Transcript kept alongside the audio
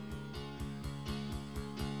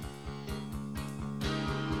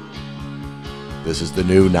This is the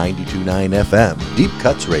new 92.9 FM, Deep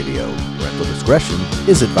Cuts Radio. Parental discretion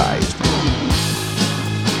is advised.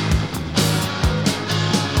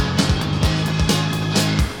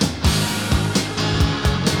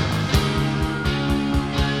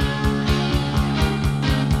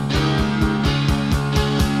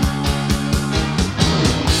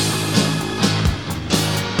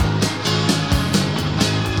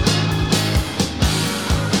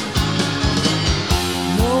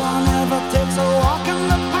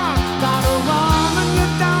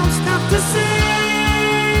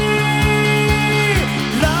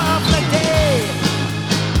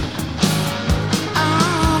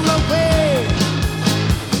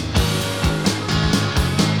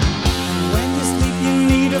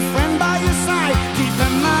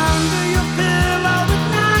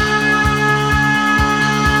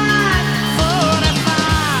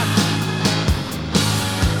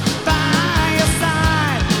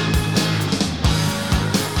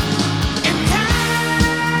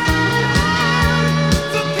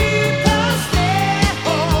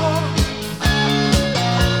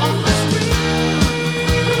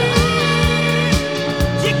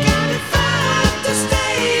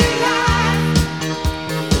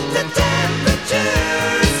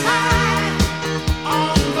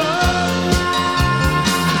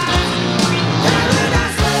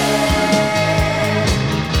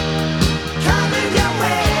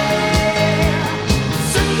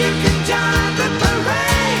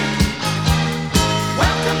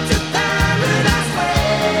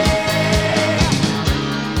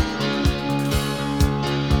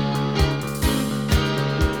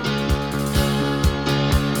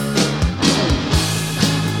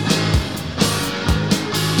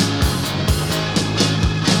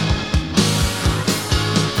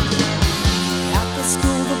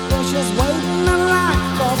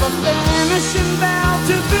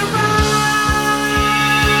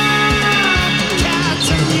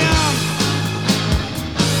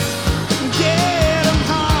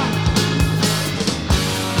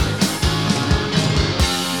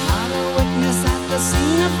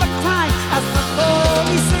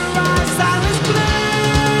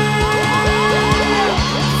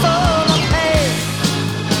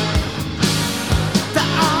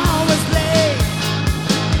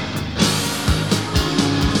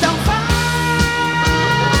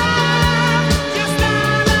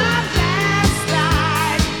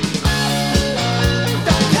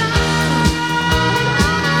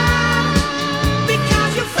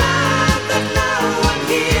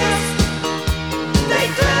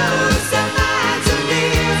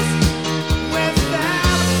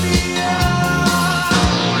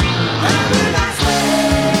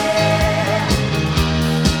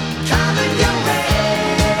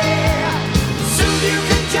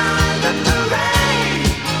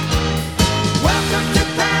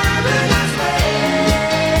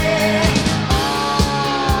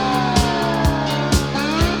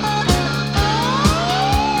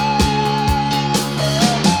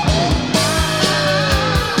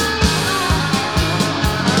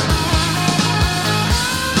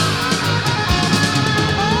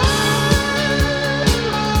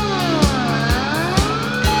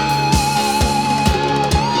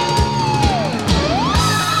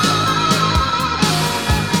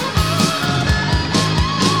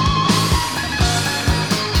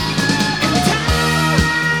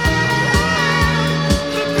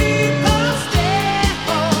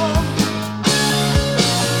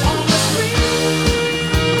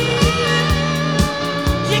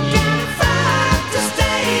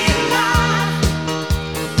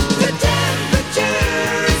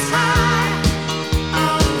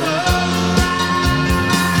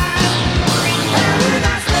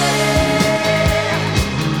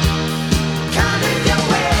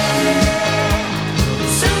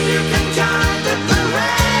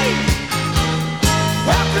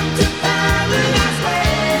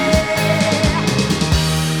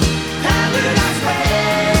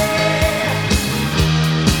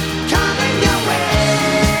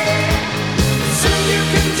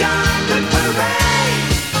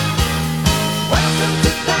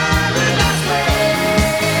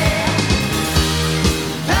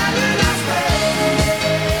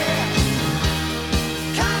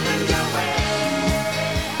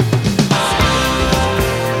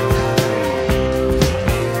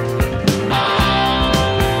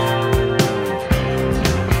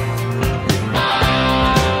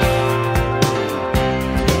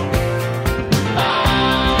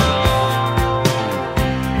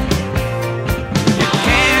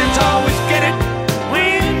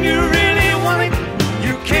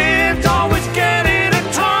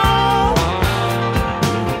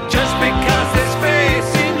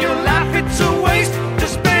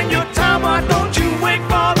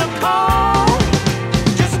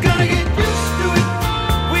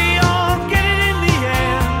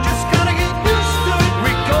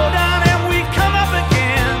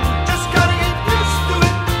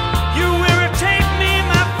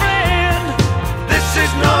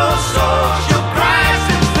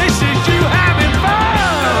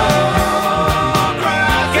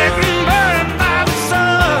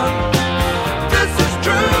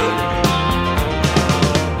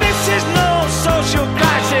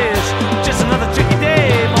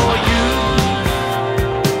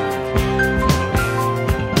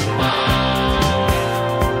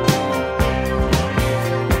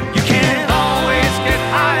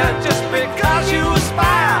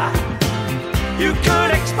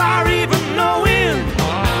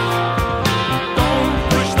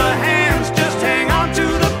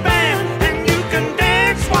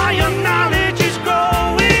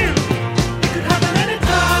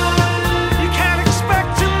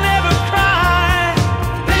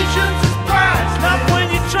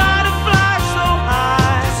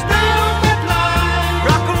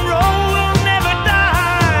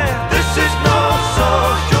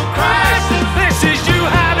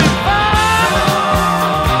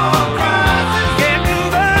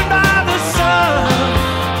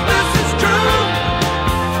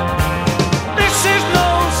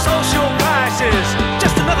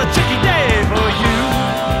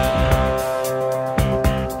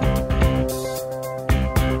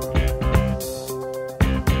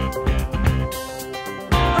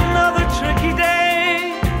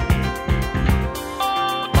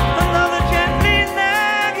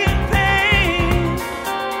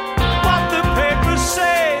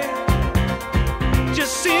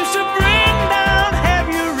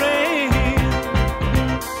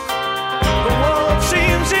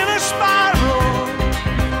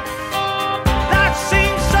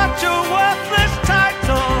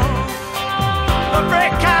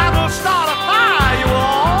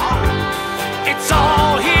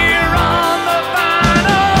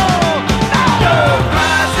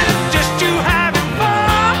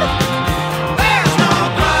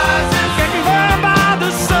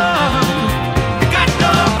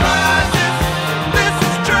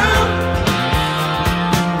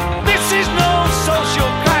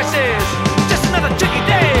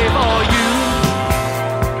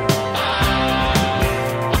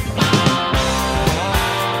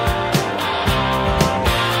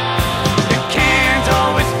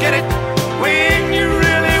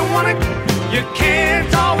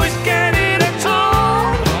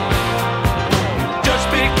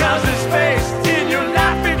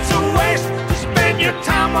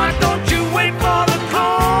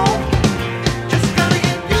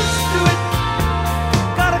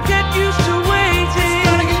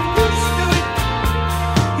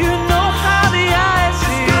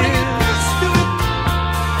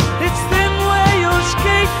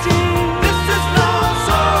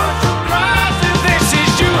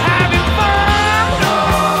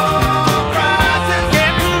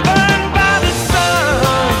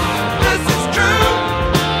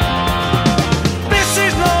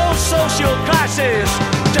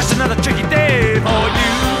 Just another tricky day for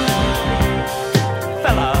you,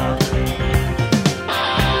 fella.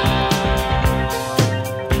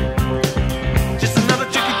 Just another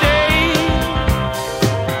tricky day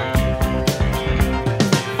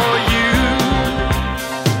for you.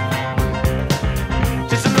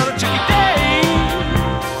 Just another tricky day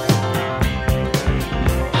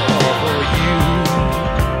for you.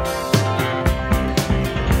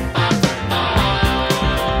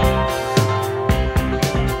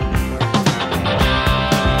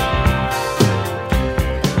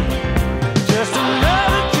 Just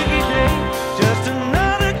another tricky day, just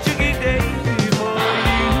another tricky day for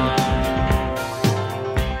you.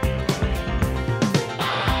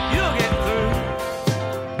 You'll get through.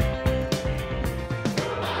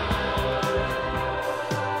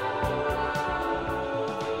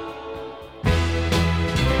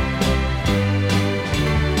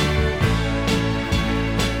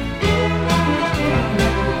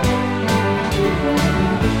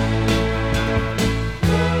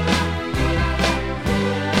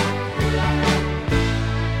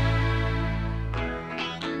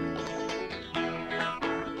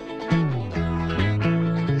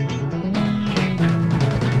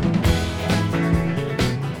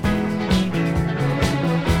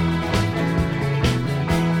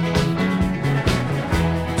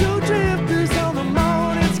 Two drifters on the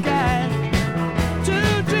morning sky,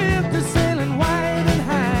 two drifters sailing wide and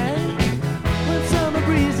high. When summer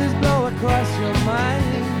breezes blow across your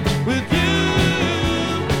mind, with you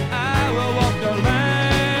I will walk the line.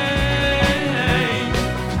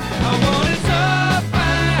 I want it so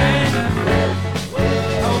fine,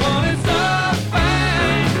 I want it so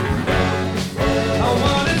fine, I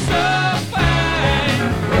want it so fine.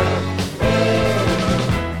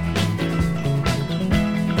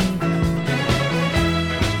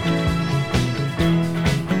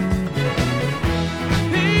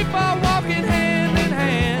 People walking hand in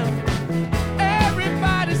hand,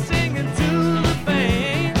 everybody singing to the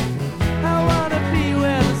band. I wanna be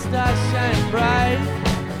where the stars shine bright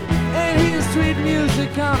and hear sweet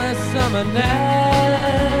music on a summer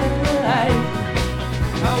night.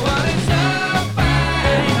 I want it so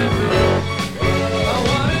fine, I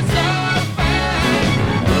want it so fine, I want it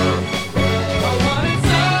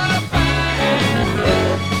so fine.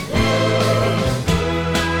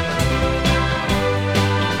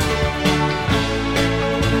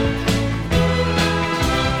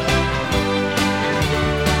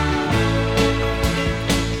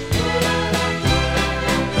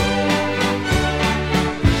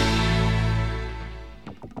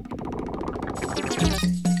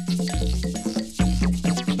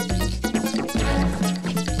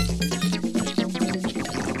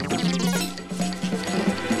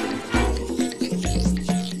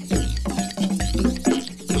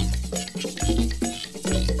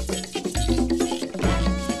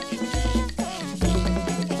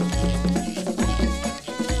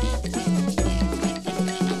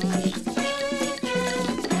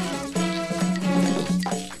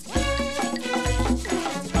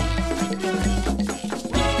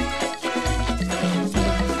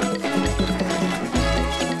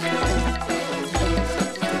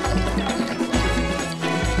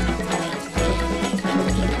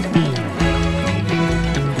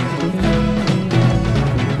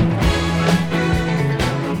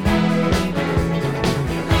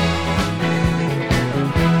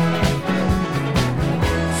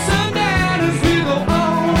 Sundown as we go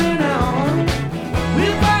on and on, we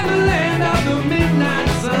find the land of the midnight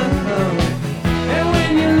sun. And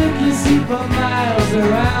when you look, you see for miles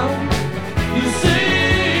around, you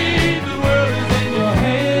see the world is in your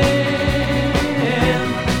hand.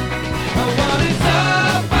 I want it so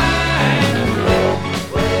fine,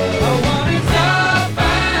 I want it so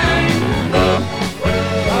fine,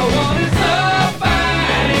 I want it so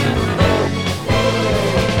fine.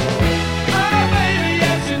 Oh baby,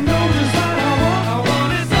 yes you know just what I want. I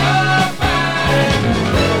want it so fine,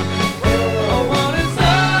 I want it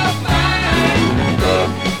so fine,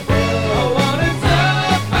 I want it so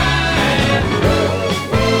fine.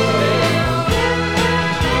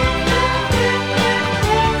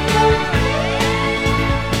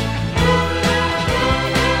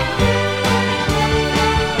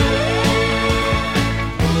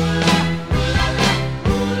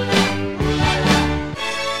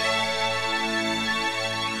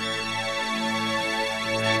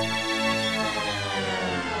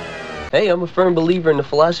 Hey, I'm a firm believer in the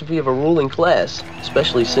philosophy of a ruling class,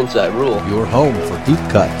 especially since I rule. Your home for deep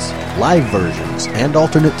cuts, live versions, and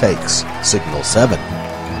alternate takes. Signal 7.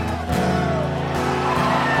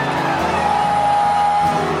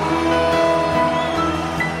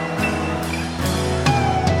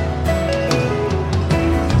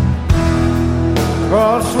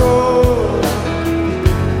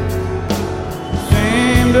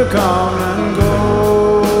 come and go.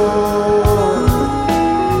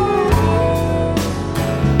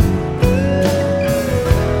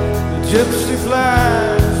 The gypsy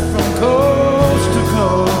flies from coast to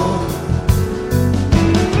coast,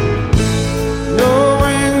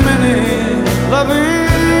 knowing many,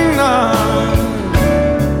 loving none,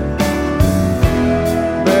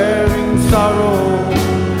 bearing sorrow,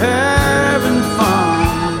 having fun.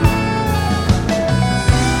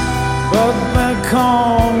 But back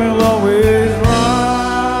home he'll always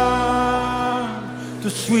run to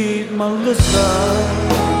sweet Melissa.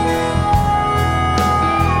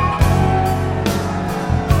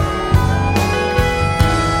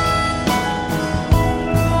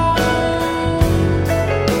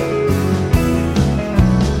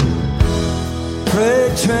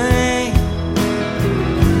 Freight train,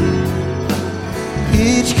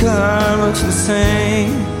 each car looks the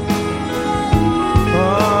same,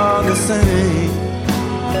 all the same.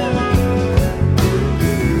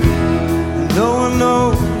 No one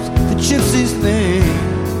knows the gypsy's name.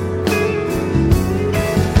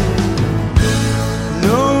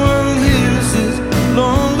 No one hears his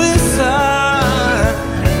lonely sigh.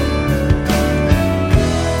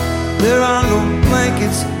 There are no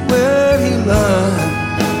blankets where he lies.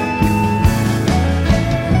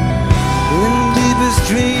 In deepest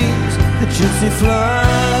dreams, the gypsy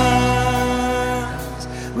flies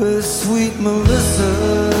with sweet Melissa.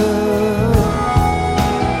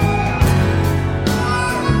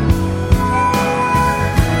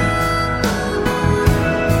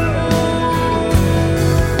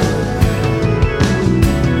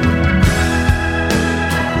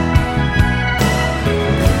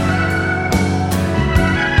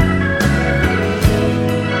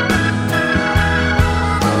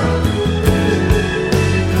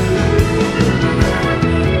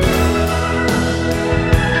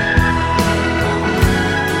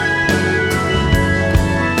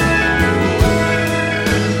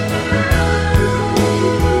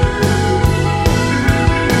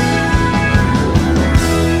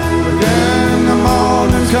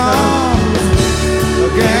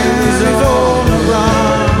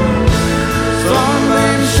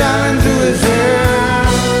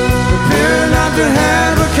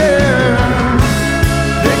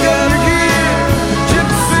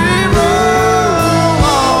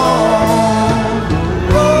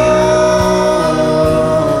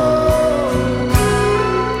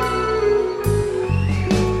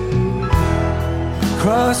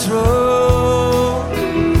 Crossroad,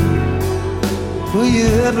 will you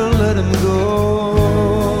ever let him go?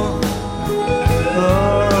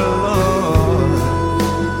 Lord, Lord,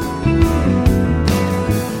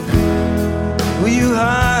 will you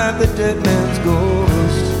hide the dead man's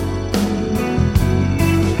ghost?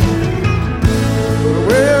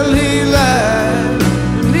 Will he lie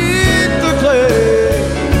beneath the clay?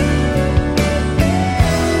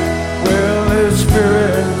 Will his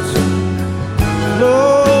spirits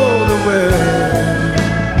float away?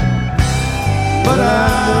 But I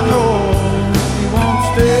know he won't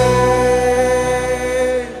stay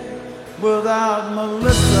without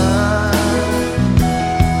Melissa.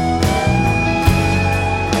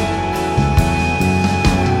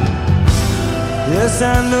 Yes, I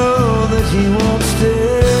know that he won't stay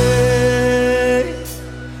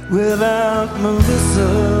without Melissa.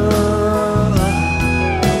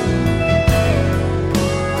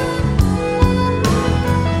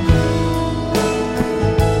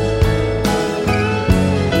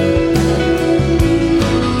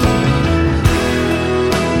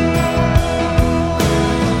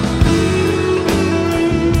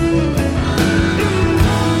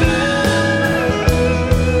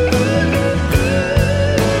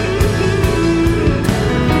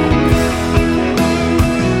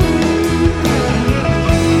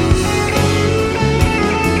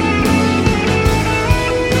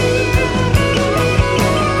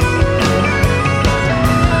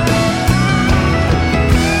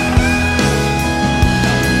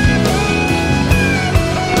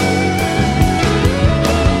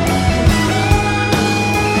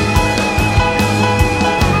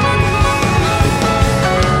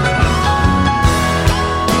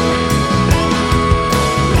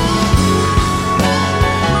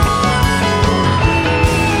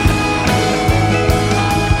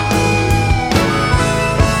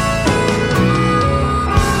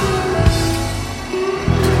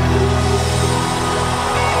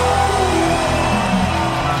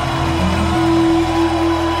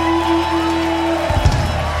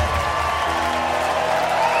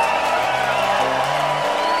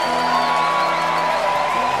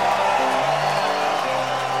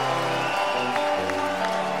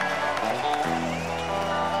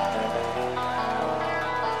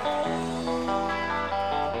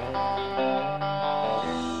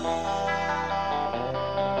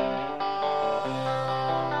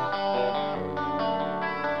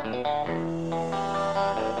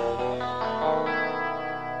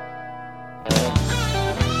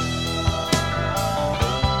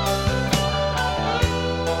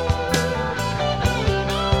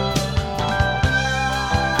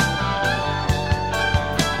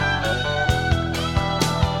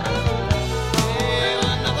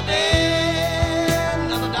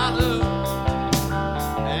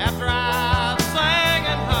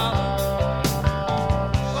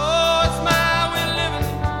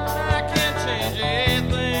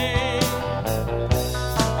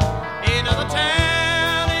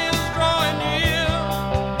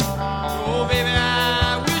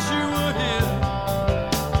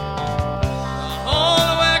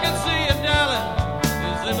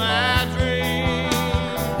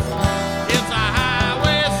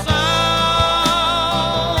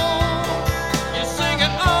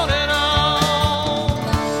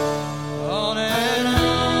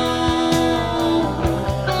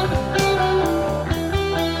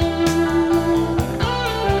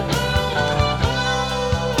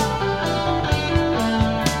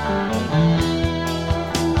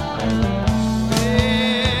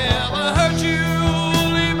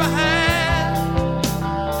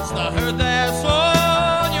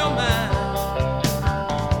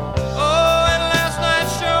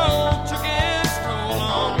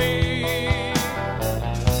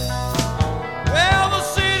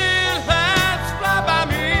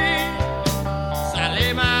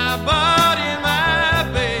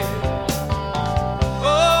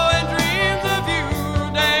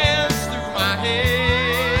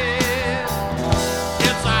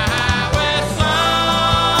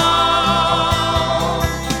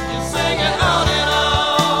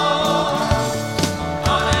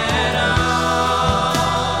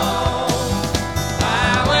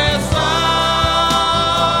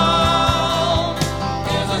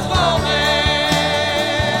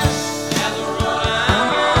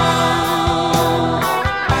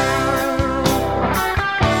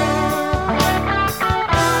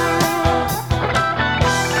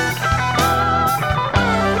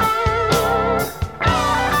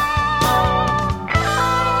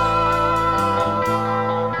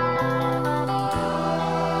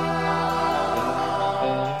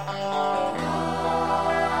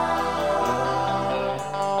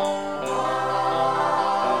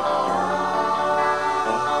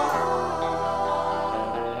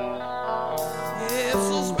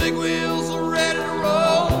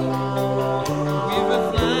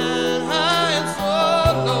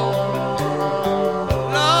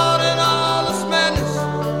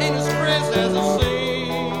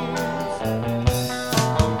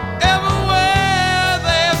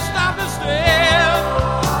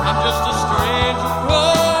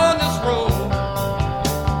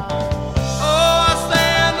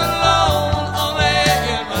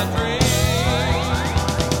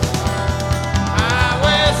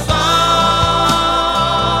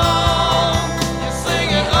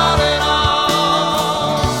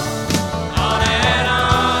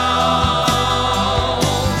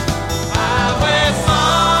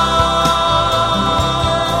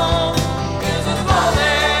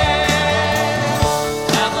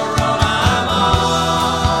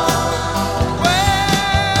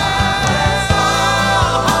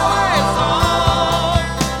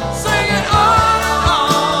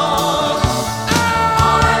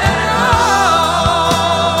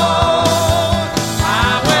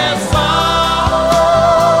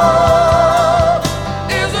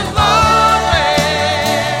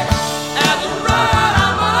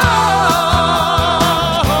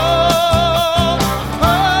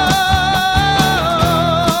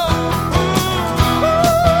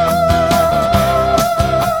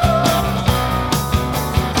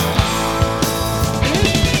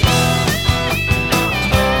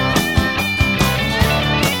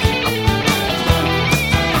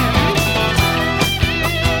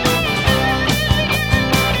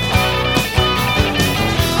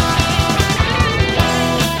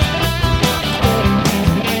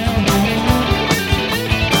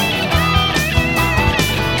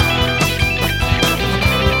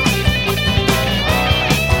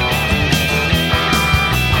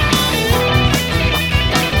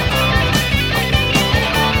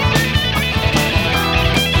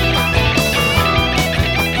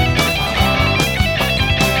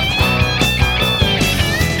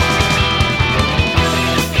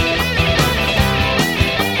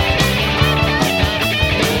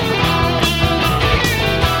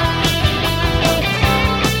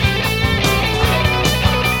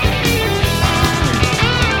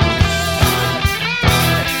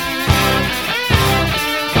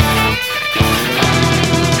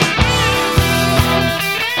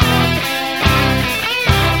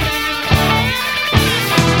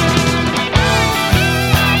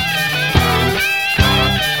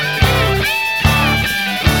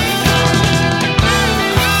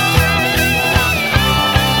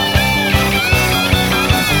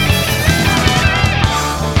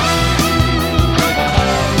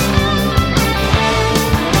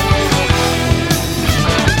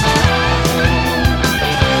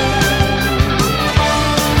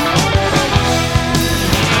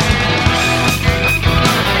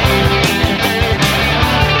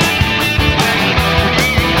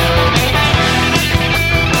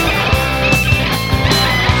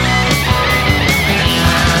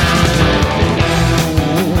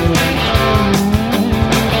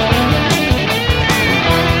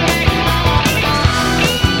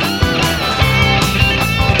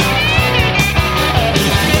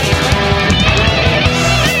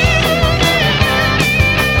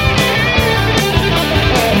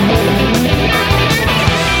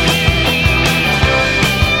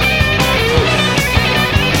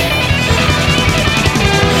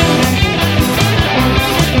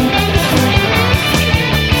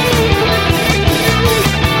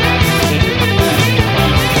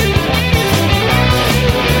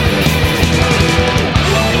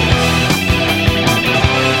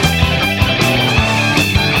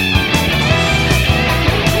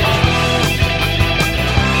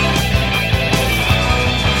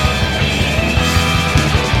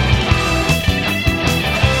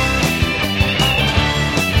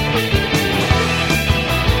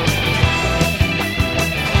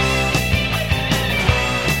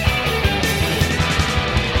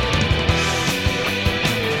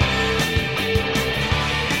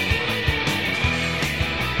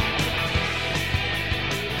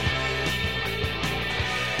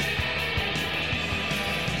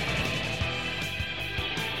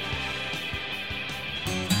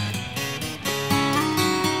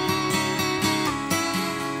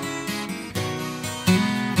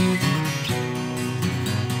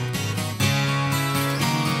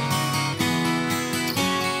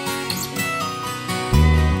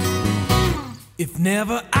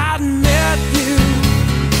 never I'd met you,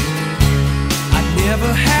 I'd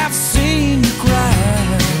never have seen you cry.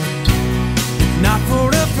 If not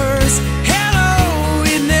for the first hello,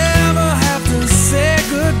 we'd never have to say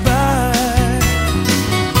goodbye.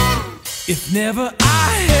 If never I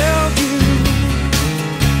held you,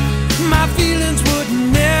 my feelings would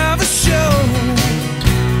never show.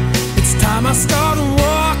 It's time I started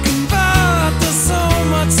walking, but there's so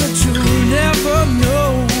much that you'll never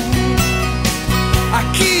know. I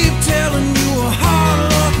keep telling you a hard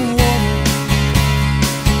luck woman,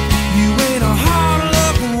 you ain't a hard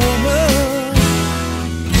luck woman.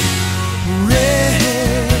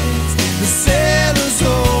 Rest, the sailor's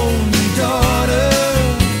only daughter,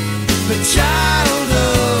 the child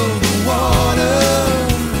of the water,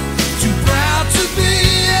 too proud to be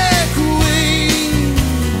a queen.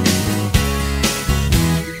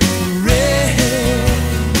 Rest,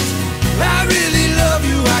 I really love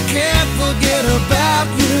you, I can't forget about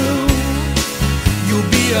you. You'll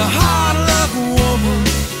be a hard luck woman,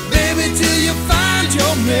 baby, till you find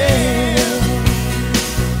your man.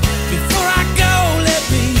 Before I go, let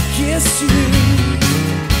me kiss you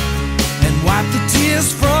and wipe the tears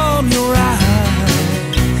from your eyes.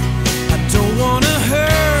 I don't wanna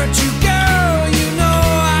hurt you, girl, you know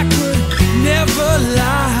I could never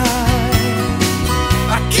lie.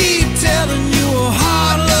 I keep telling you a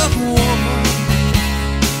hard luck woman,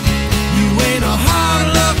 you ain't a hard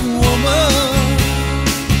luck woman.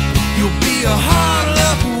 You'll be a hard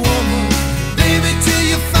luck woman, baby, till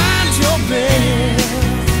you find your man.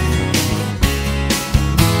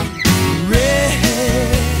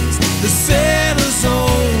 Rest, the sailor's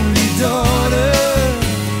only daughter,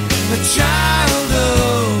 the child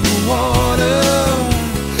of the water,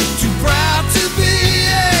 too proud to be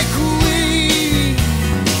a queen.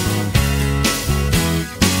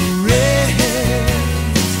 Rest,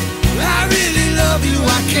 I really love you,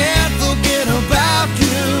 I can't forget about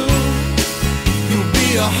you. You'll be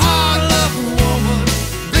a hard luck woman,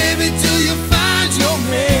 baby, till you find your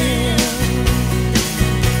man.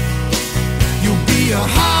 You'll be a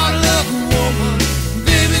hard luck woman,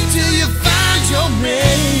 baby, till you find your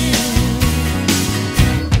man.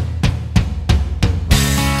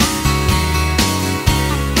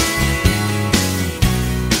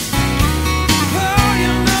 Oh,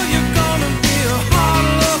 you know you're gonna be a hard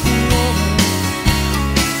luck woman,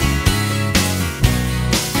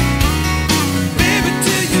 baby,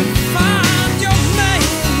 till you find your man.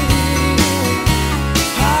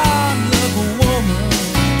 Hard luck woman.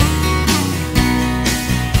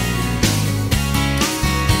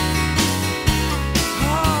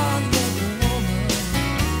 Hard luck woman.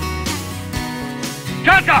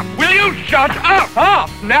 Shut up! Will you shut up? Ah!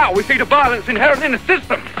 Now we see the violence inherent in the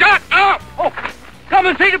system. Shut up! Oh, come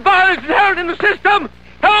and see the violence inherent in the system!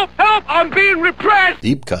 Help! Help! I'm being repressed!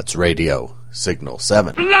 Deep Cuts Radio, Signal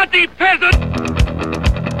 7. Bloody peasant!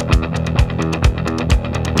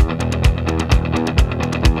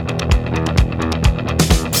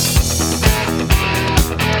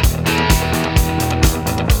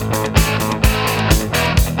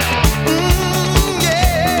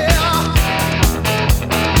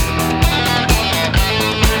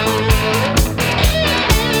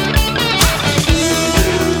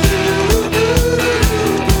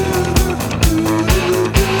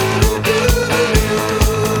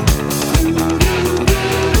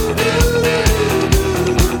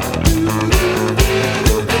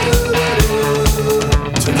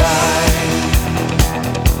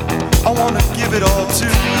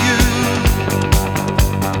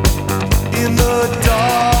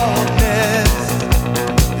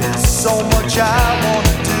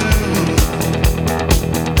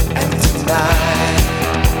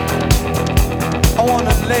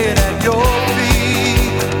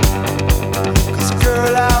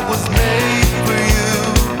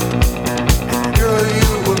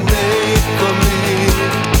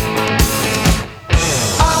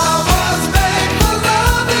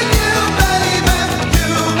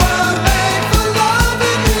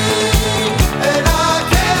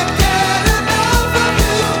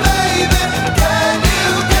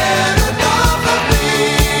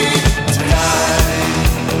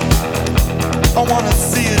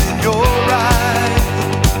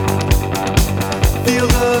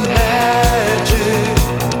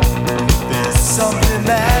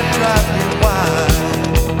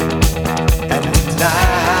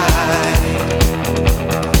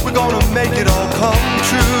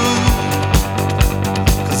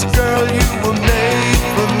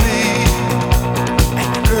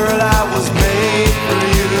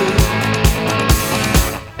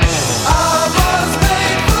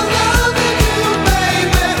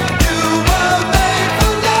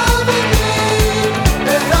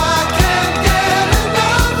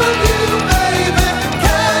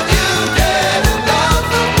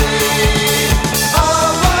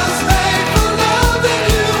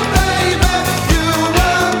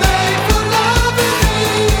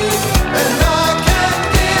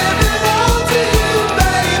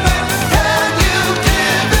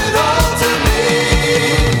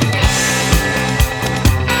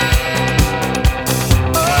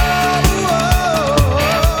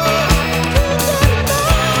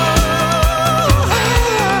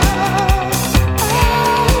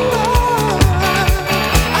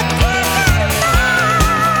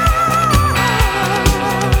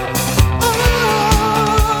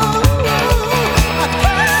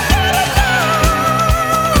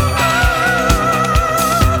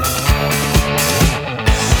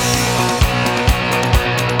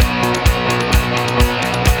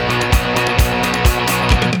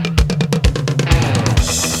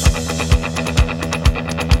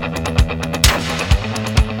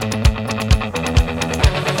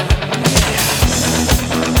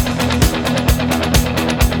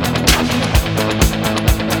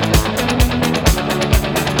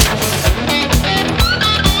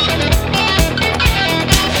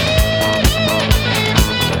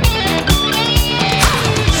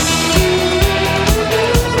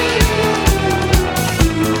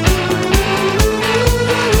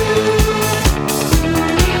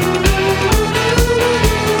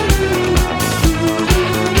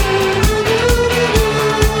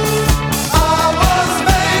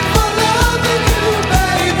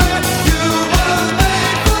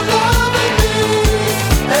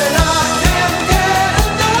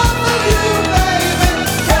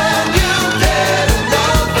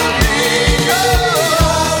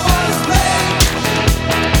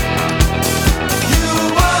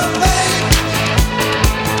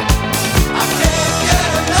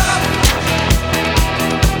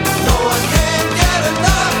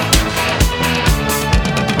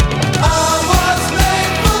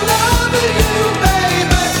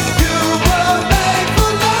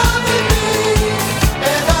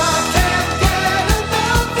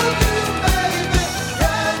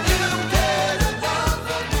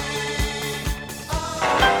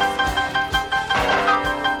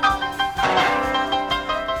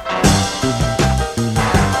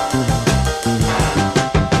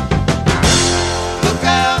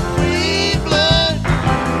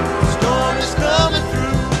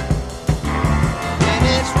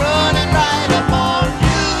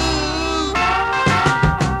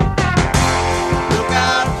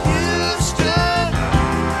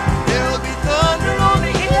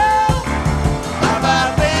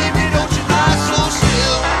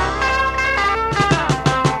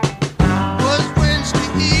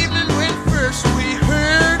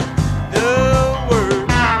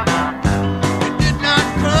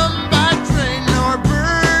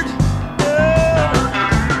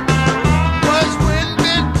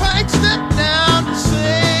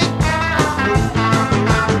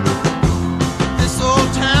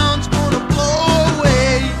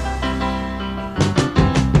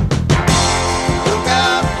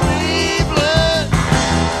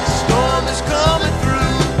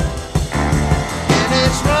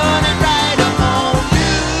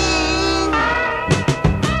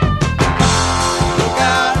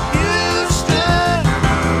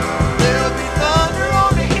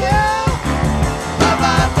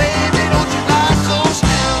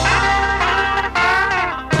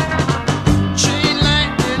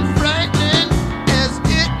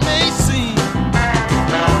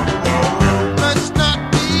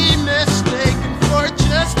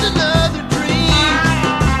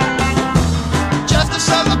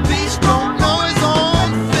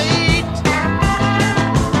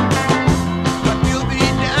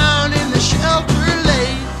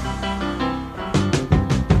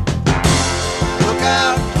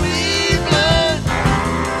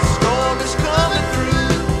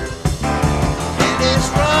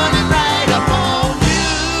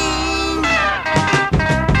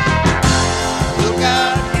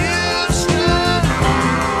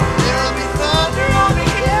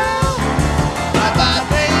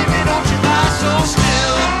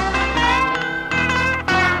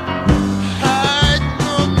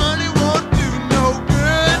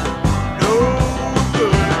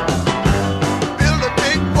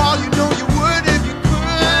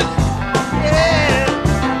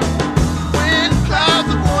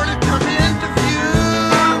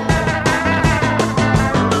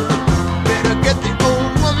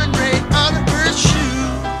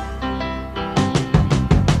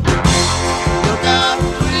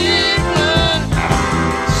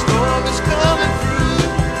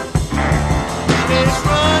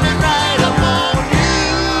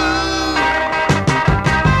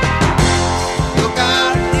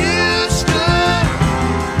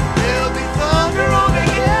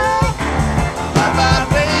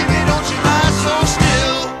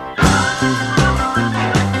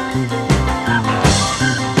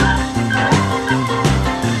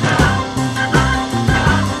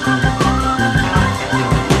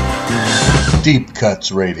 Deep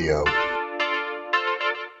Cuts Radio.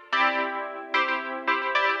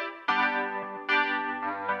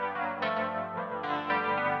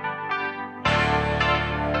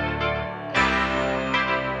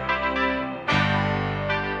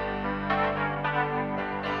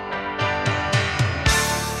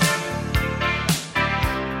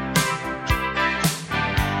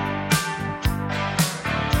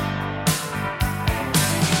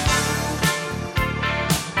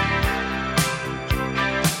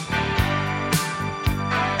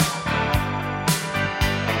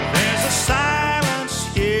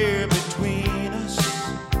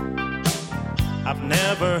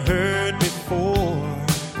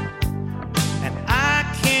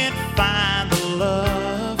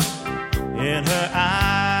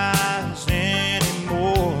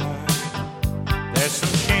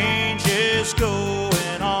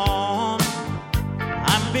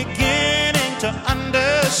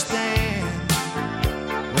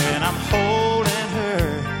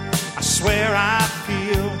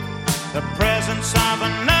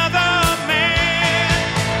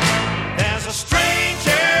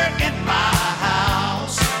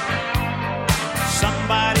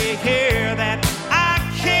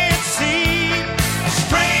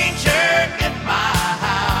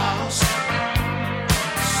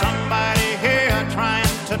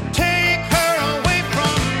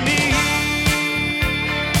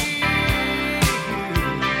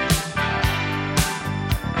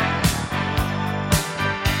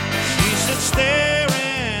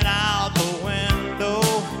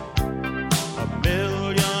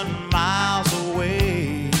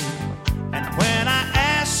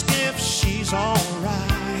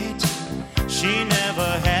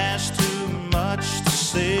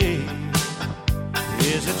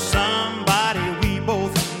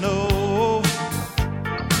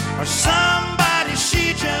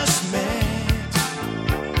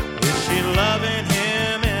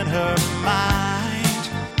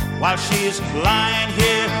 While she's lying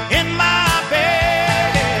here in my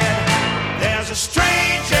bed, there's a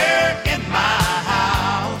stranger in my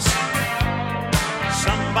house.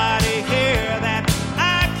 Somebody here that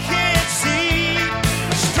I can't see.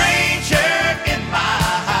 A stranger in my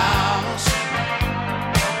house.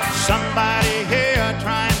 Somebody here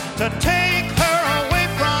trying to take her away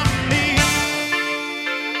from me.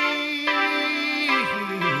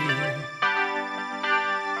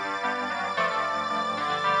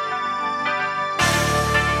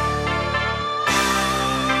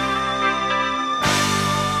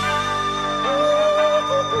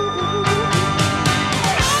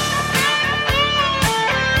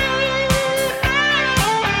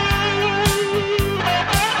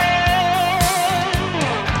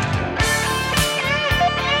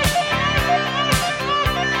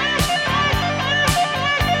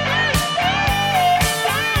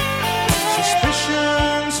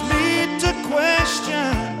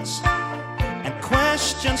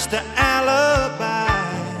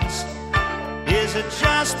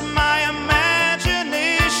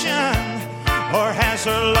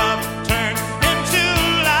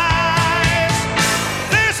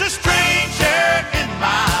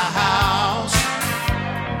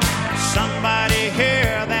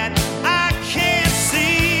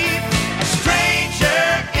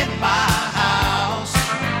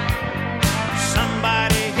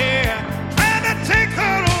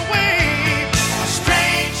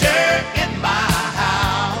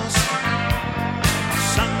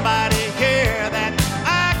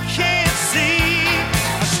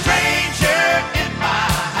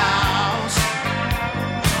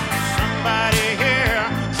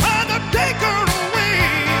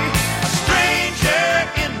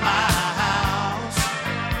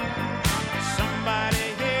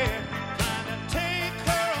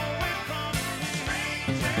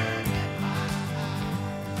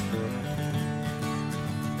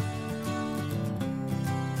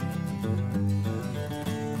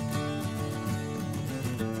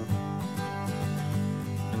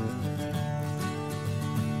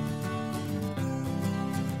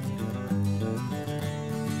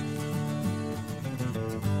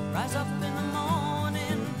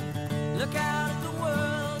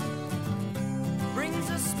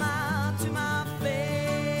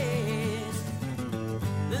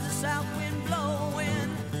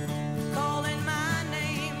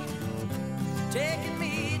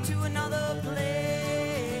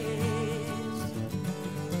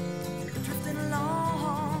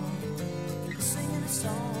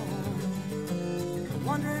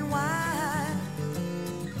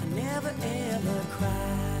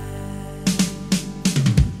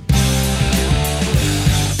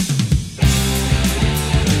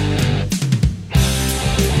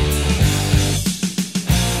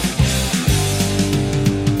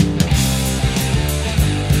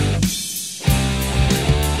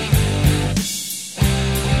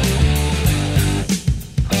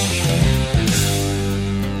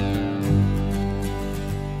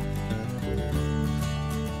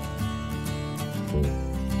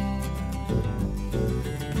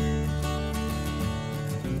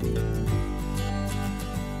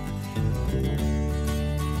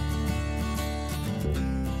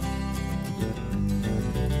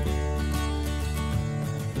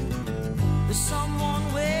 There's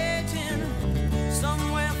someone waiting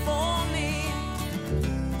somewhere for me,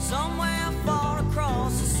 somewhere far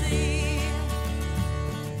across the sea,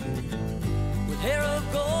 with hair of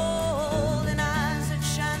gold and eyes that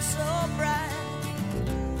shine so bright.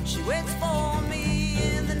 She waits for me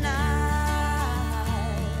in the night.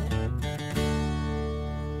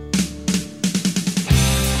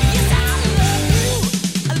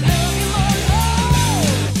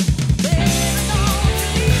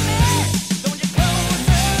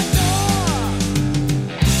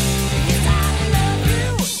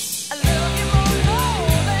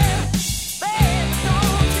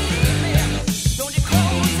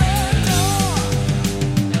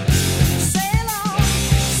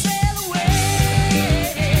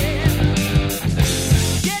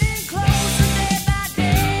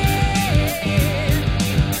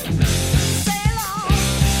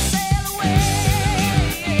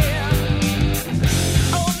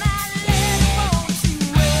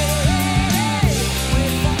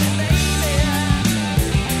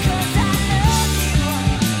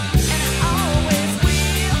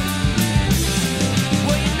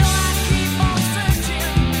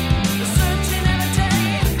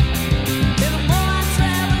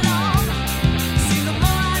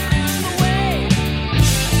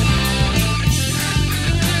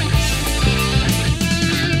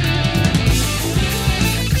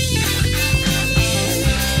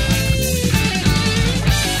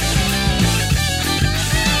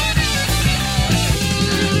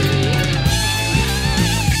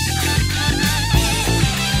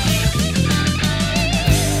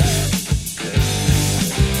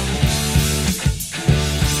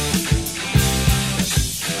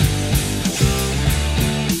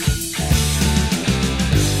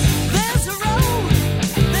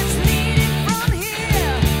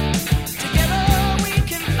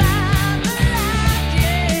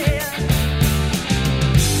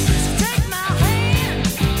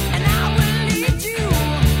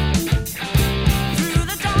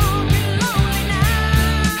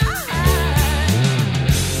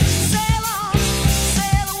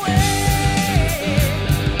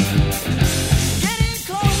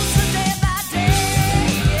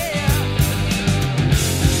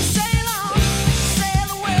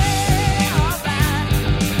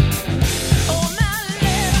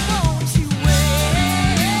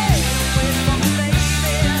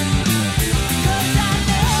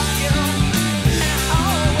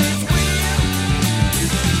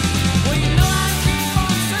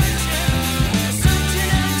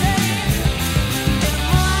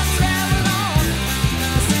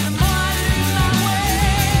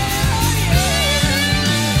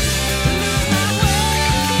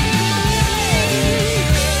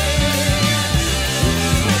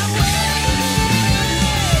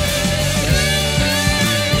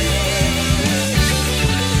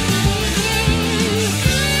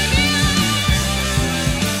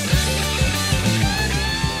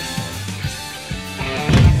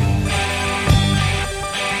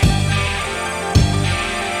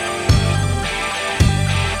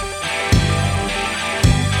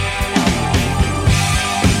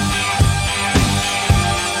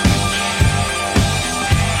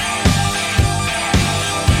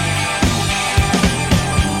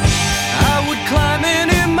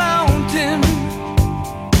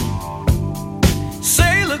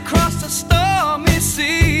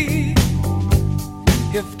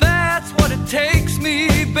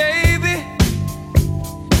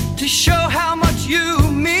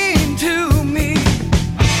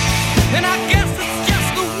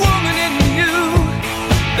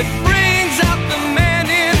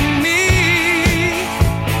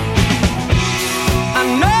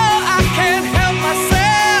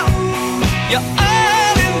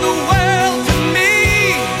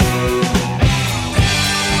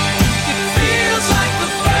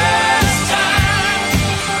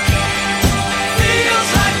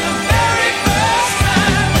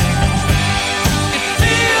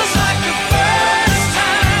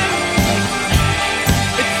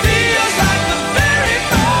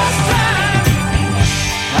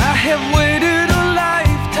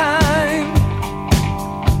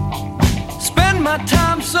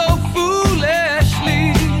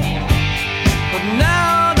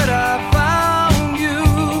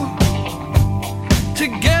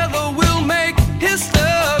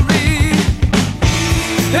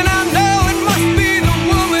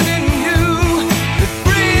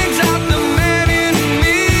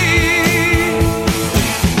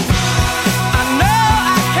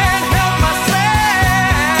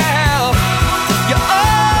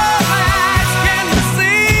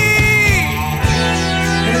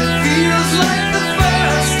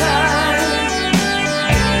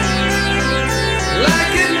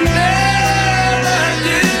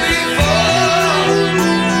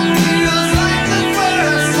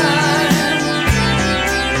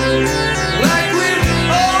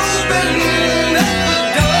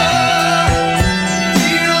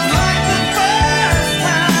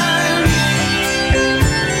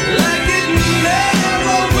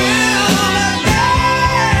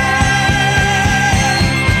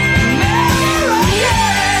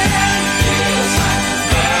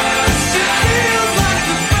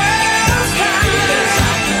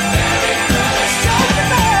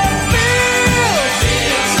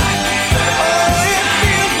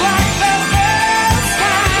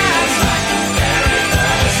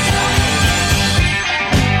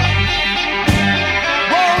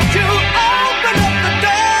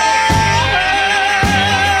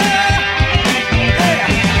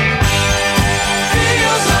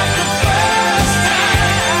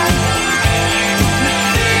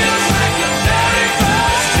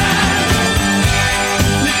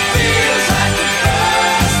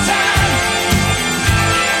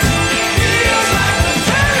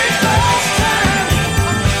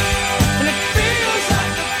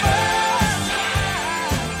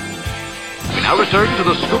 return to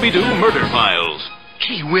the Scooby-Doo Murder Files.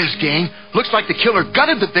 Gee whiz, gang. Looks like the killer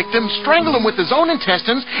gutted the victim, strangled him with his own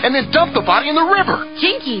intestines, and then dumped the body in the river.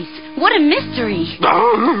 Jinkies, what a mystery.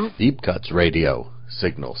 Deep Cuts Radio,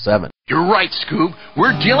 Signal 7. You're right, Scoob.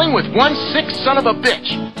 We're dealing with one sick son of a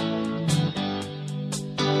bitch.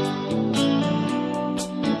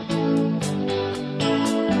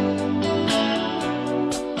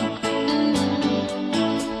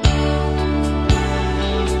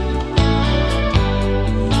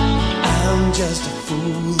 Just a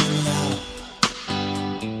fool in love.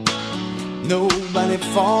 Nobody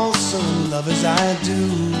falls so in love as I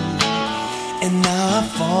do. And now I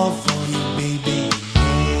fall for you, baby.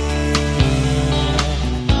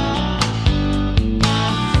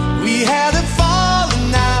 We had a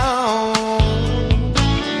falling now.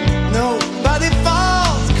 Nobody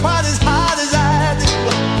falls quite as hard as I do.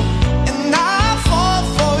 And now I fall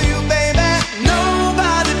for you, baby.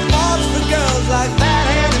 Nobody falls for girls like that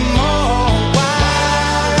anymore.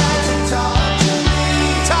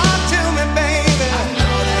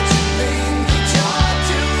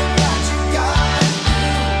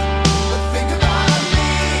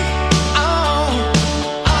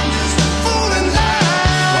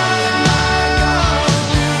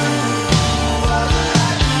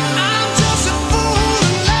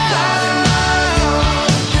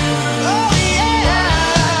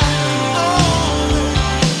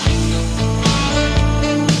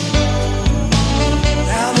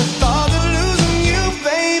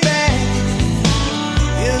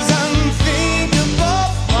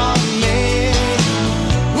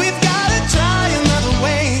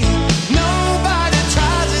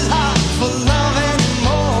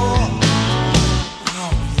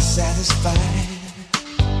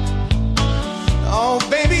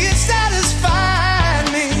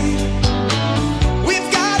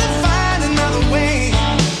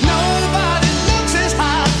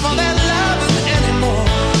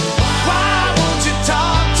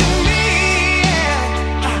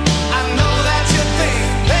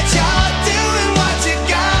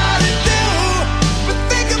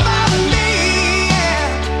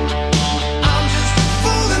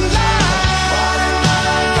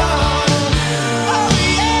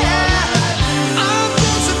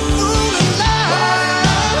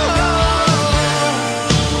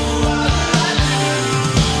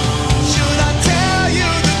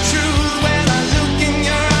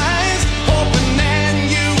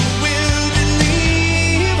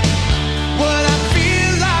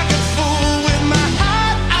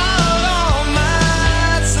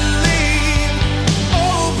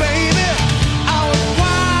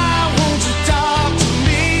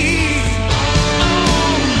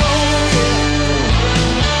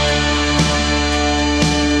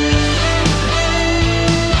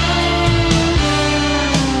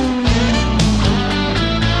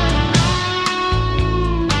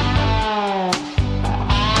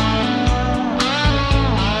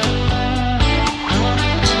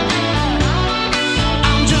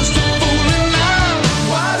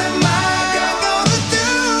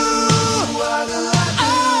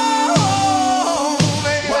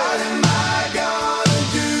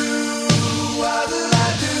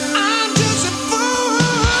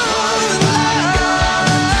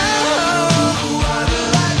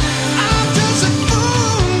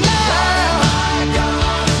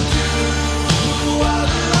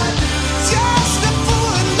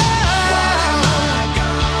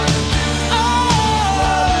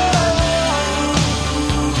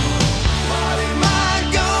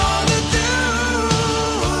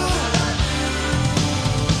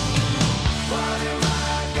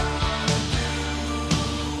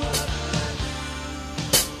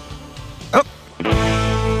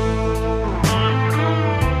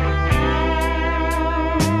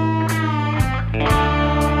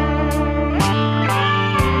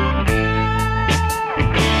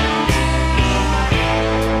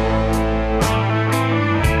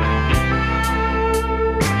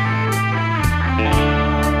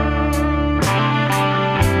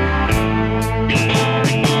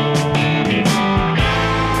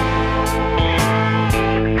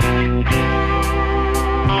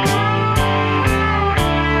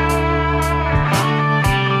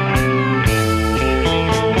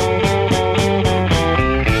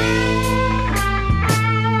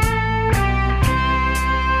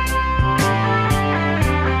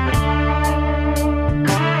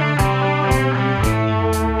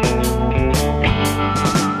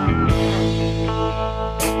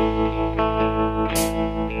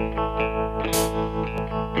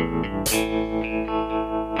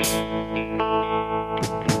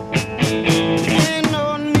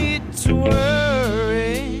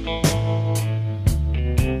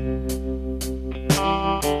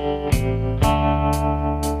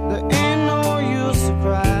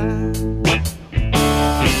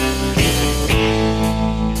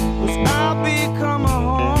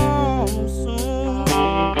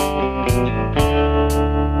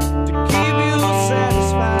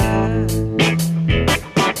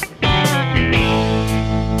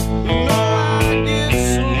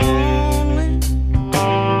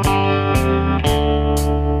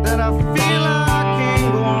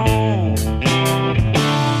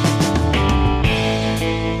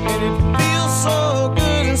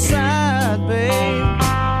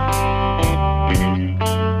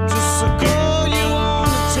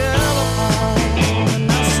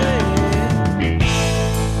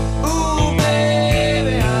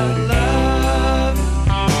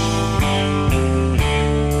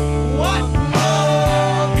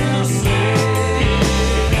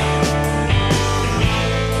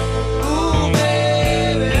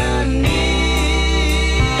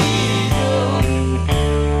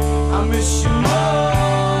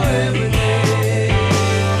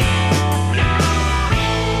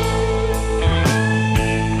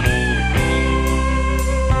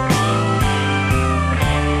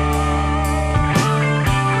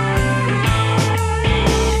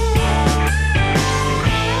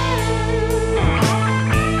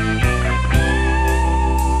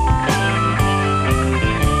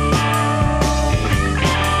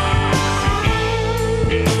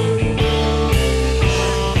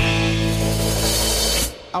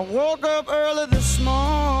 woke up early this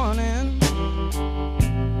morning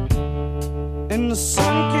and the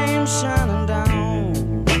sun came shining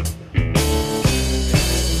down,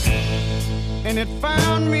 and it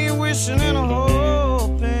found me wishing and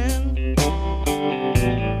hoping,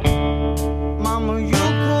 Mama, you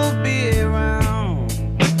could be around.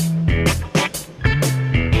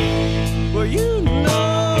 Well, you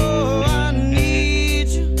know I need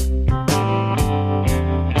you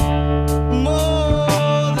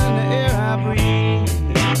more than the air I breathe,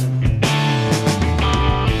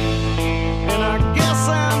 and I guess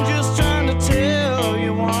I'm just trying to tell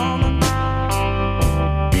you, woman,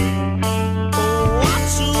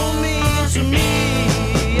 what you mean to me.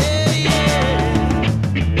 Yeah, yeah.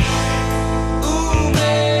 Ooh,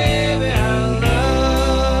 baby, I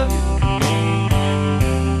love you.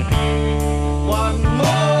 What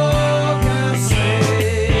more can I say?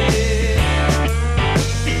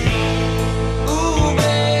 Ooh,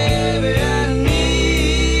 baby, I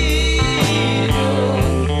need you.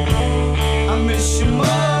 I miss you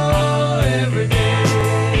more every day.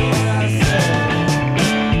 I said.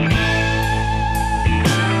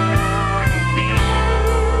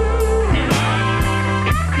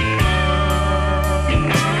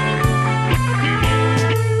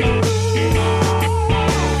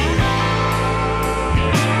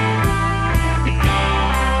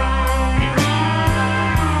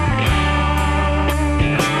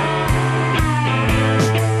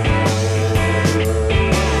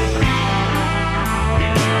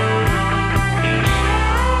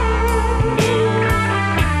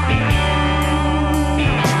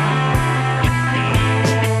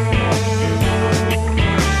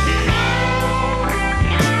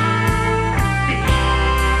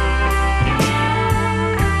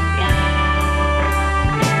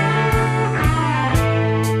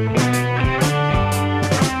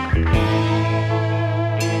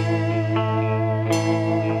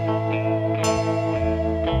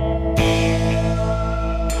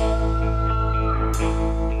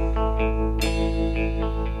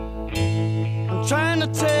 I'm trying to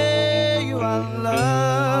tell you I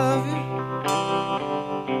love you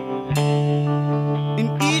in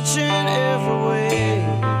each and every way.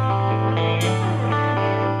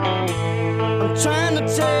 I'm trying to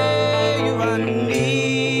tell you I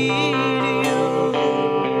need you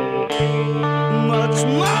much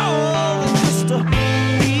more than just a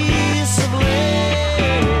piece of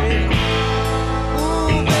land.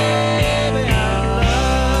 Ooh, baby, I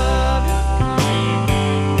love you.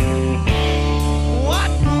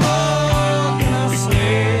 What more can I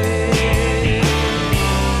say?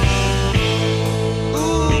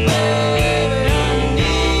 Ooh, baby, I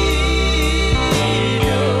need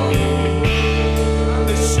you. I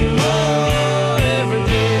miss you more every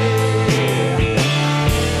day.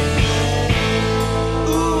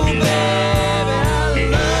 Ooh, baby, I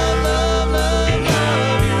love, love, love,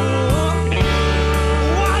 love you.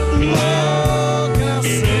 What more can I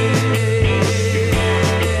say?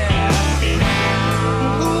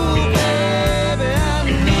 Ooh, baby, I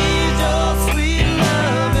need your sweet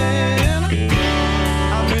loving. I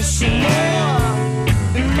miss you more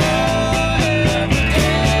and more every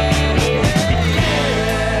day. Ooh,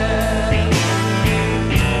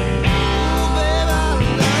 baby, I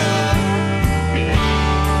love you.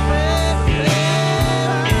 Baby,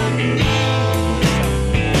 I need you.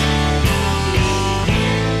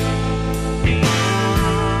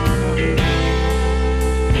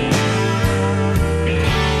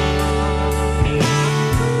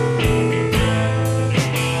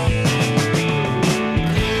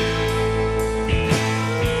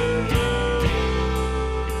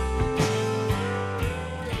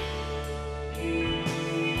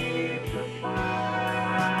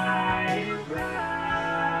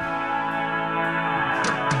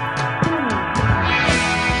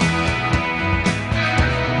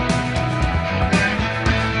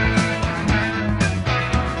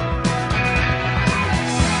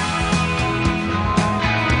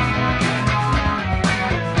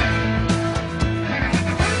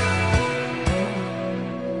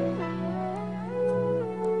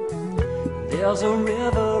 There's a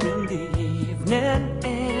river in the evening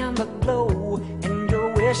and the glow, and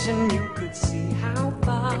you're wishing you could see how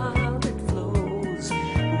far it flows,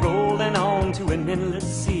 rolling on to an endless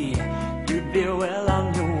sea. You'd be well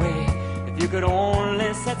on your way if you could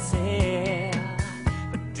only set sail.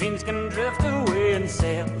 But dreams can drift away and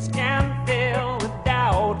sails can fail with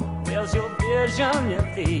doubt. Where's your vision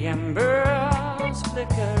if the embers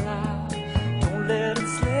flicker out? Don't let it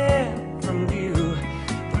slip from view.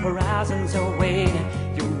 The horizons are waiting.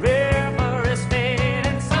 Your river is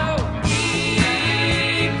fading. So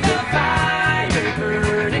keep the fire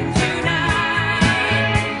burning.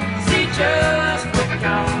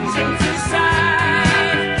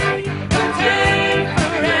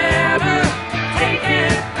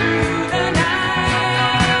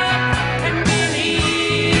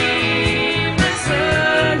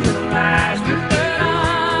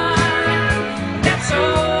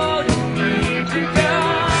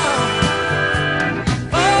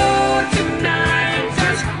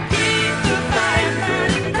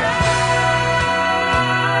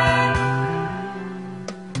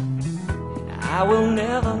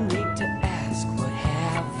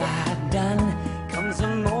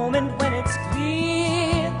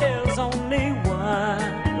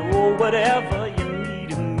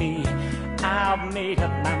 made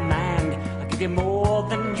up my mind. I'll give you more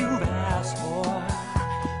than you've asked for.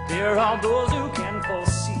 There are those who can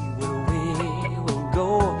foresee where we will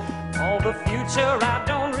go. All the future I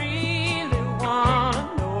don't really wanna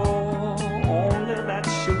know. Only that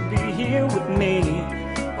you'll be here with me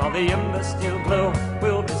while the embers still glow.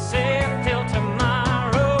 We'll be safe till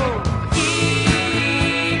tomorrow.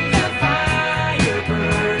 Keep the fire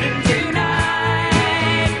burning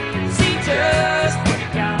tonight. See just what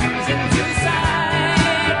comes into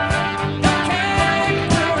sight. Don't care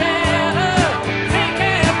forever, take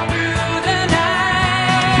it through the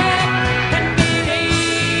night. And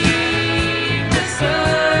believe the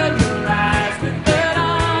sun will rise with the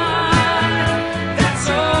dawn. That's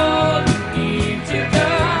all you need to go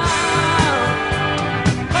on.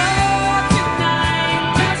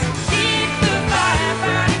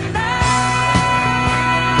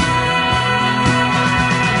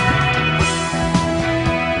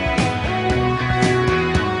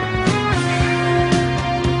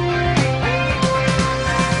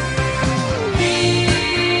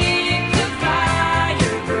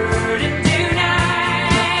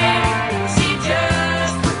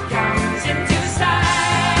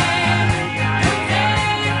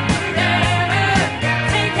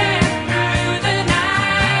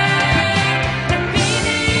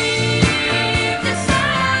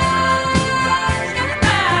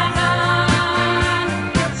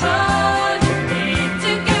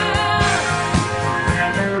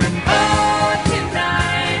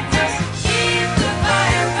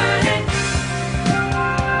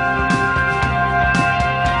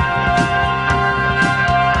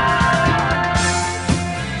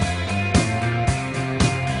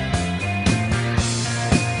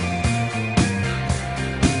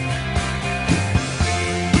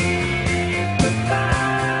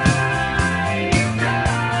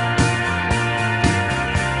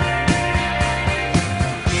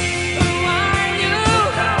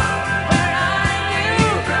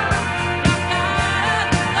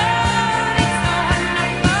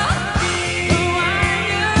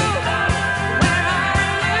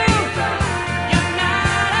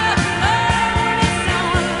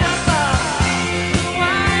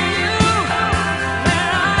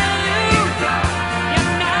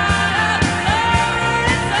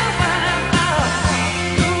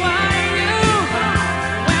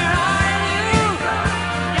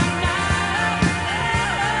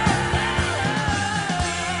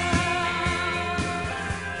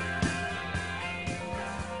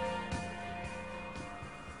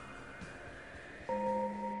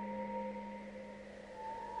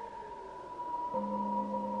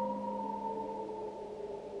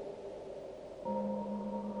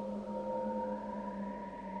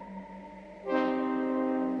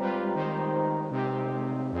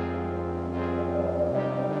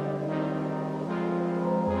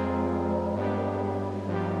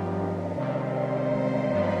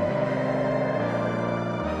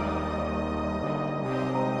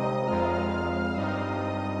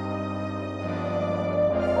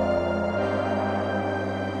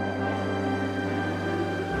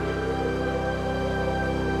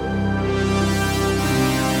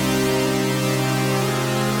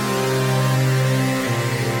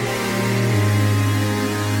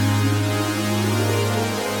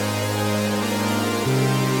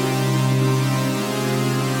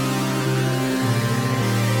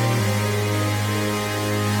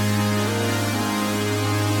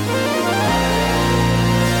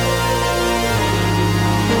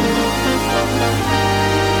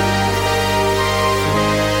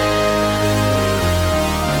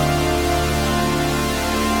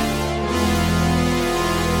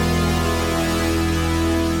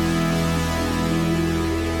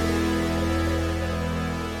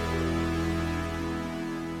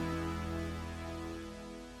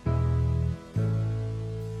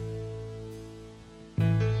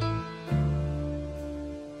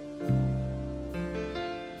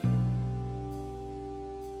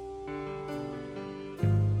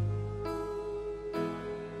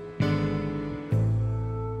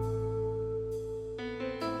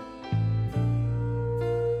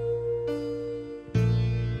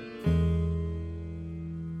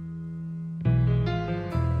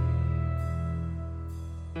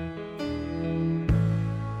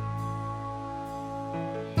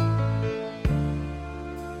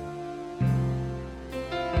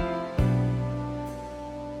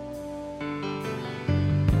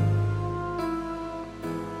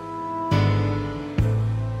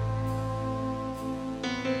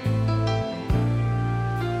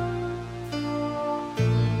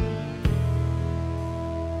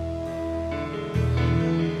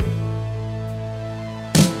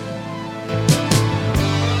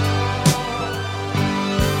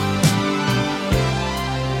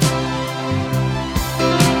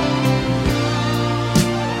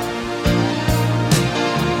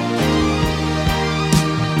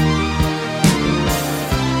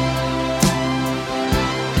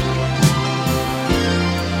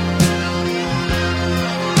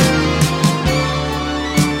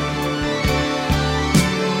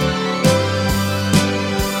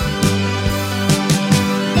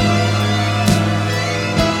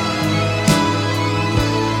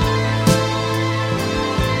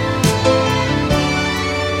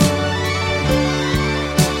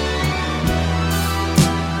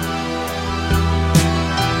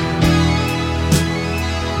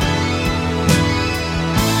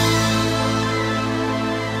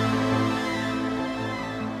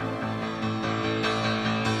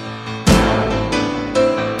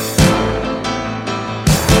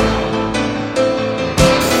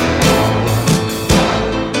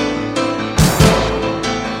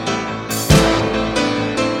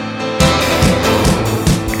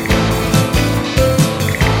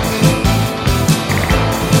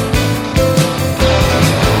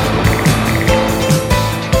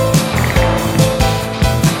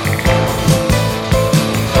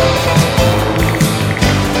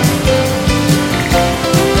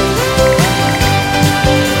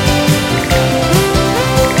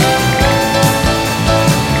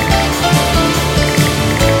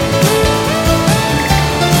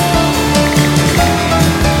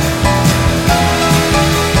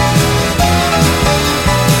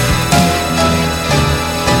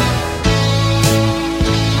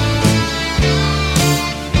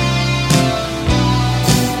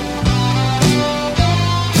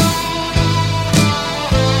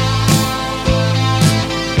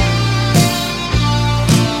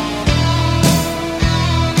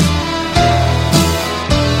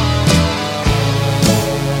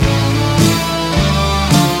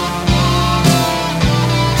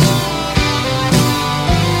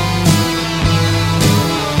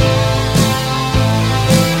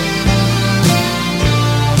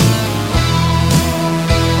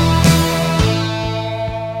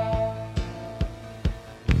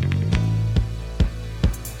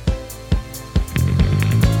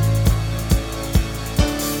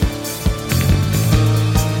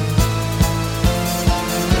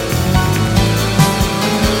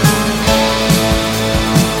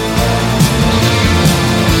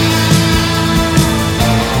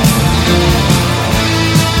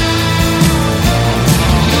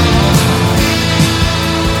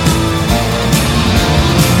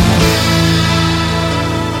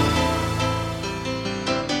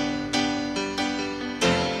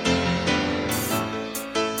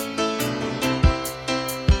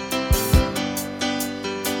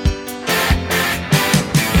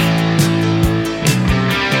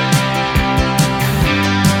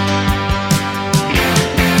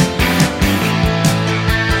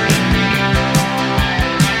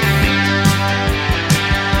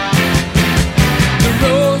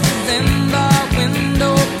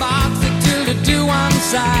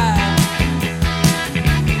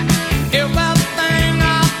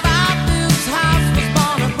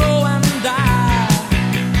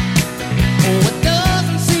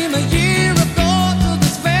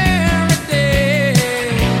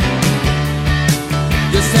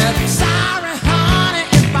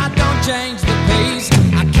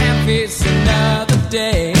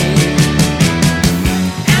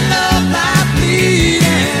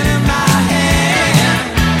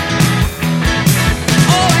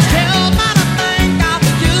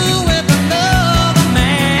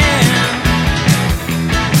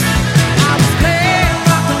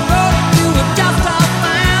 Just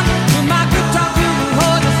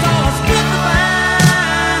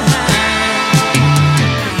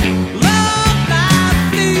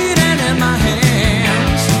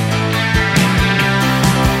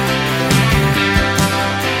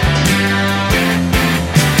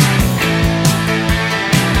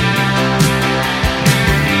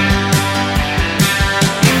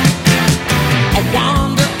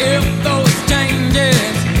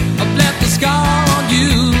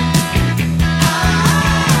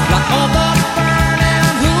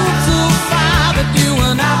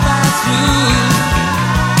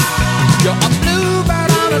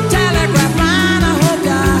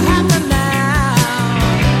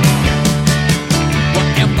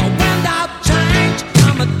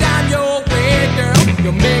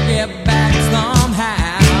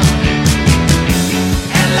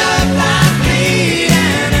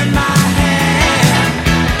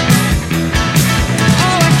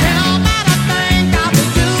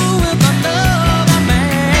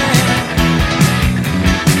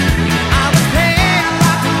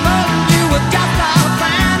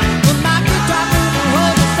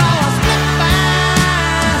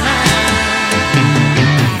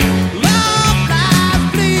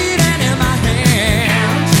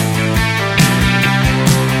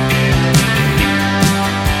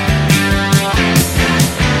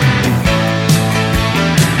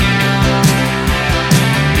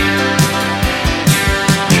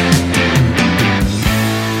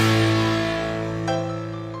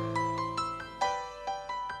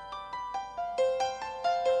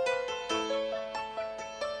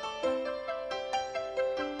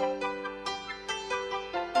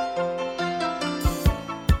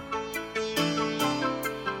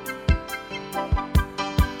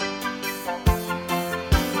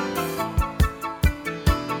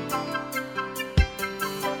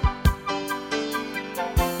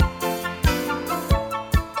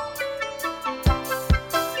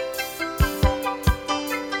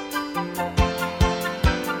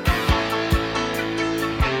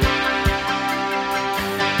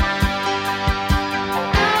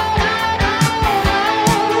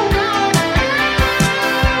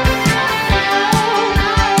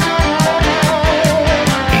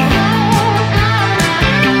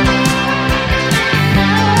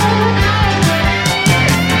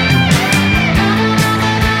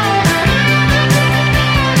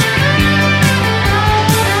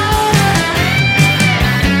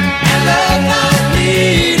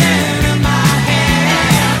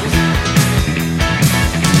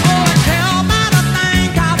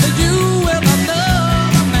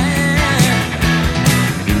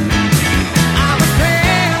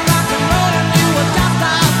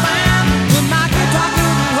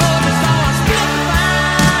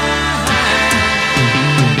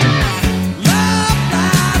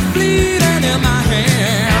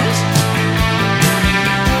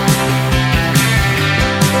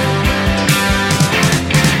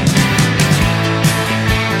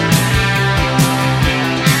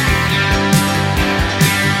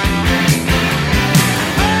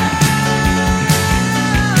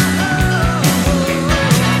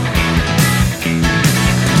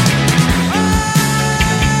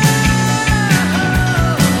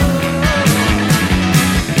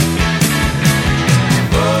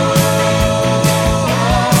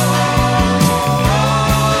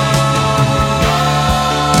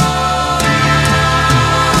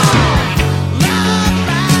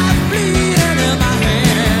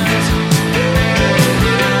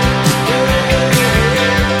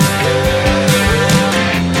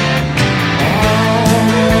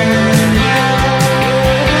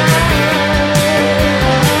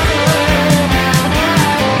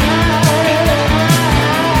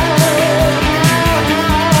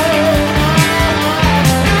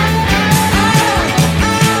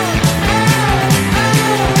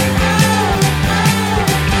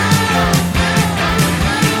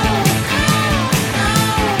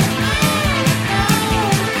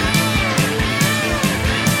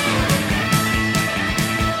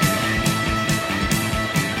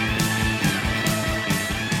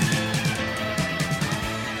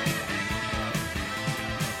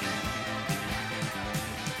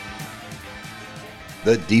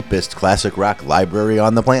The deepest classic rock library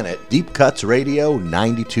on the planet. Deep Cuts Radio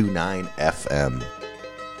 92.9 FM.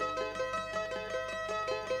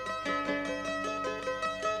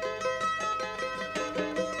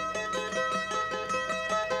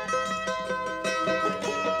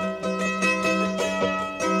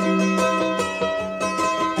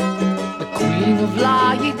 Queen of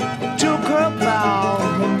Light took her bow,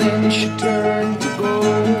 and then she turned to go.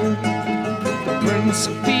 The Prince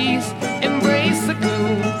of Peace embraced the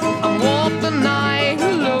gloom and walked the night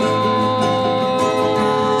alone.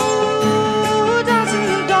 Dancing in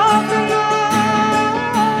the dark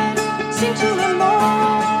night, sing to the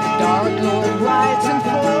moon. The Dark Lord rides in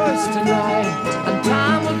force tonight, and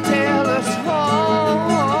time will tell us all.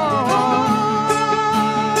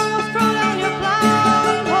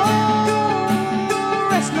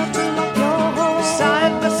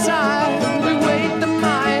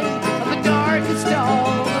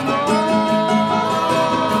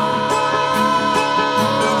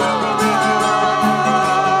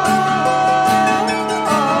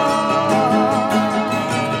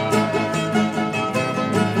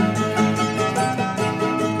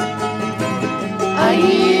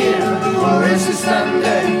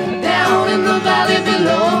 Thunder down in the valley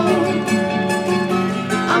below.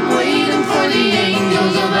 I'm waiting for the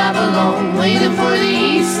angels of Babylon, waiting for the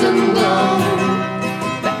eastern glow.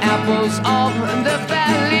 The apples of the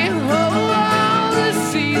valley, oh, the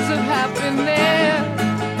seeds of happiness.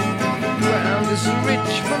 Ground is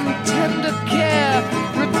rich from tender care,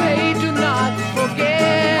 repay, do not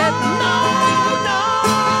forget. No, no,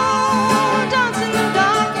 dance in the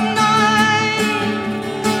dark night,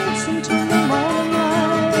 sing to the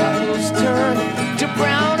turn to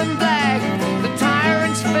brown and black, the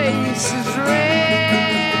tyrant's face is red.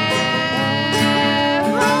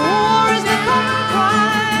 War is the common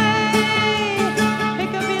cry,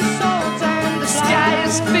 pick up your swords and the sky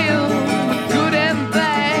is filled with good and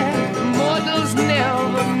bad, mortals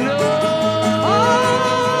never know.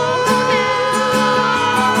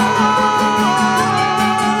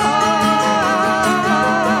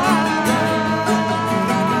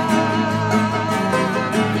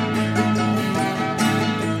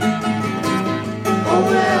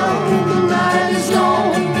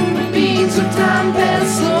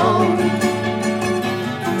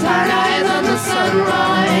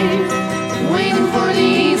 Sunrise, waiting for the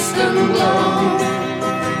eastern glow.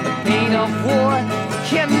 The pain of war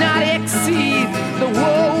cannot exceed the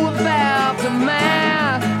woe of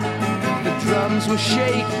aftermath. The drums will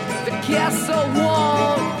shake, the castle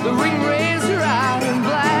wall, the ring razor iron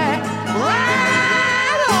black.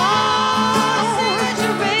 Ride on,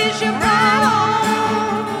 raise your right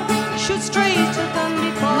on, shoot straight to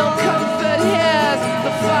Dundee Fall. No comfort here,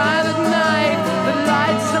 the fire at night, the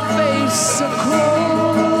lights the face so cold.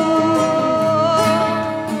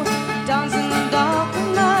 Dance in the dark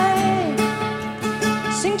night,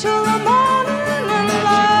 sing till the morning and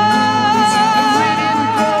light. Red and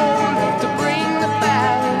gold to bring the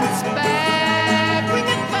balance back, bring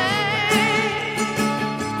it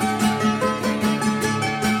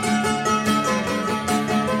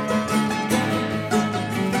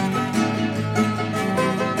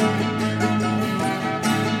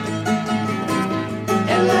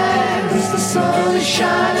the sun is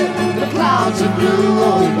shining, the clouds are blue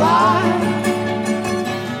or white.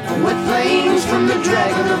 With flames from the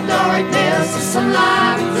dragon of darkness, the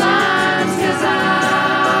sunlight blinds his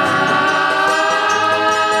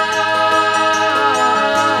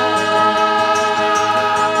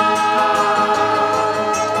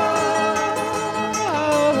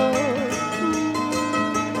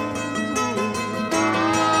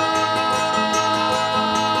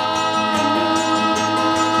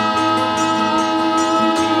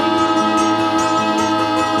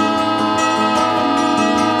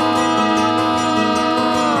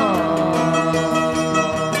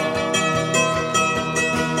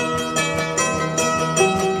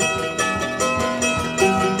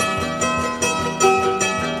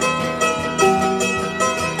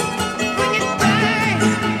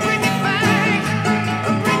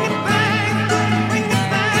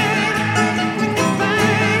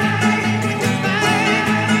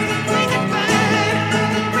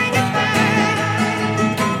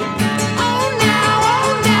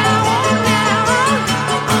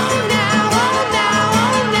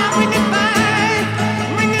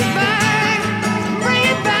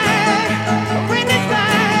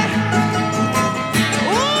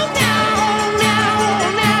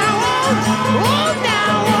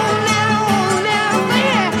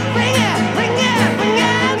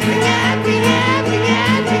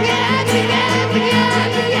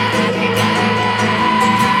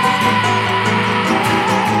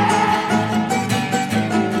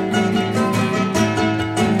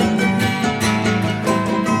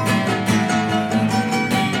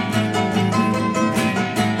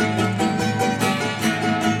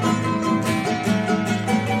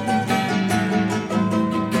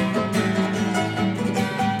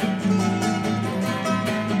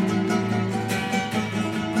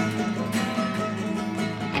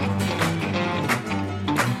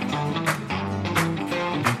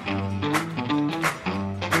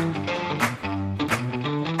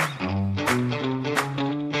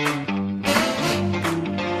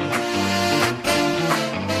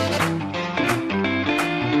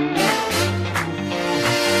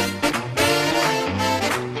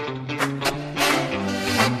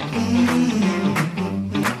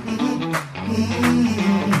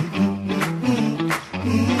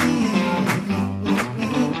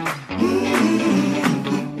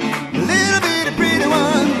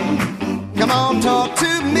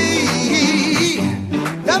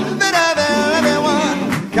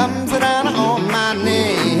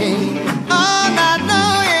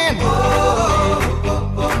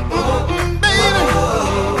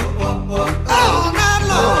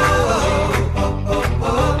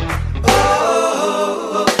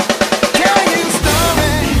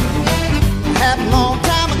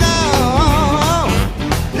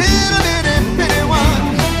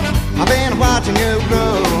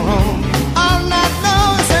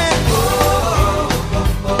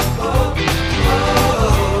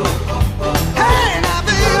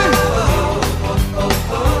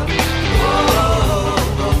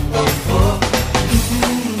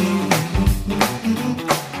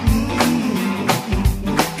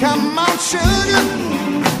Come on, sugar,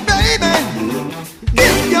 baby,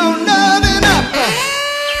 get your loving up.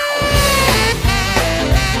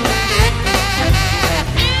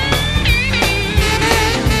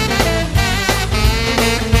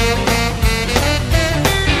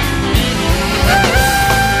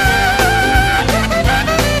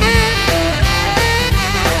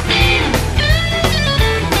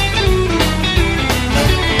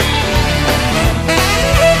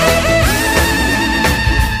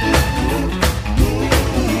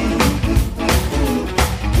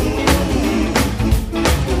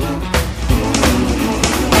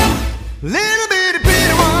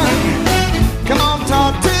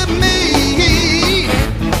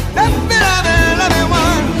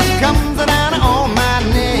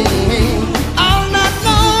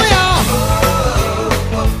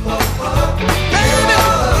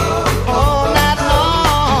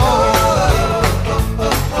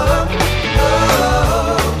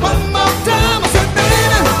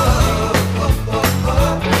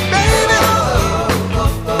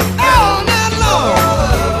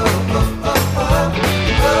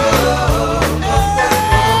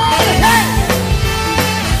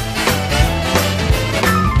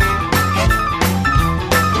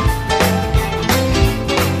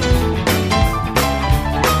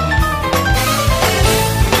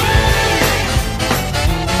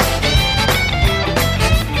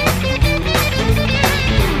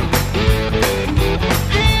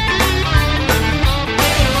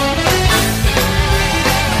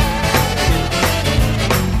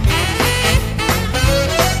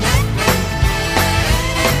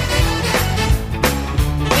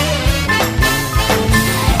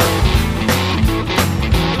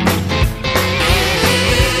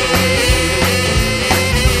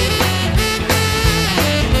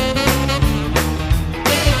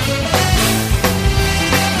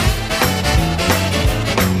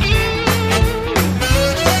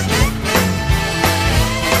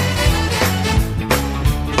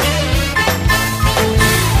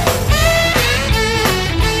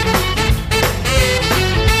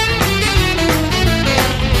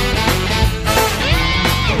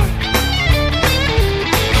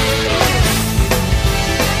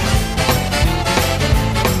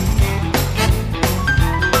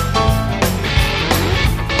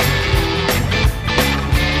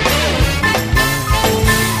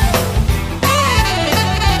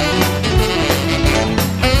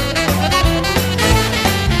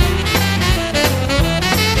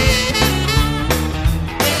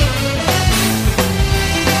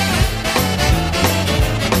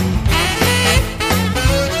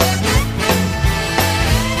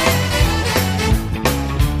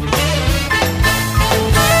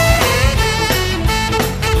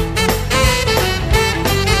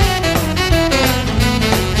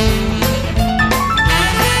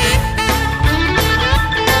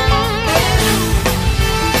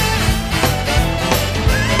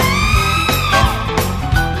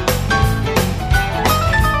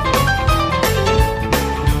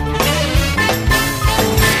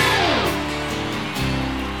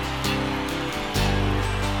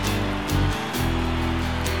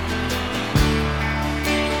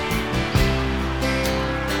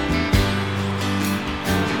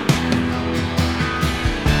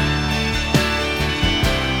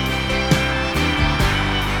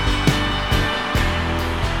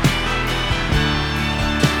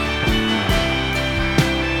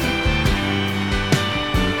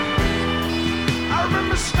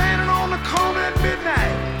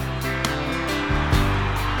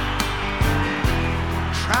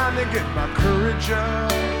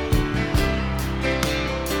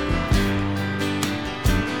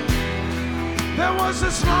 There was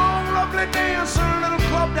this long, lovely dancer in a little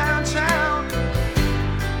club downtown.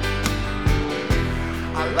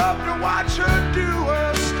 I loved to watch her do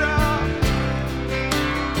her stuff.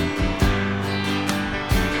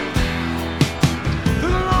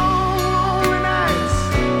 Through the long, lonely nights,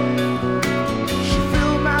 she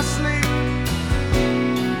filled my sleep.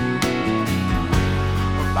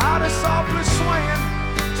 Her body softly swaying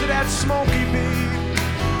to that smoky beat.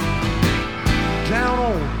 Down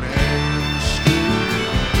on Main Street.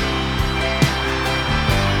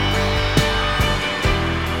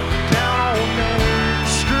 Down on Main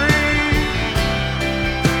Street.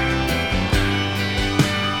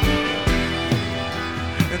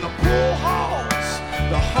 In the pool halls,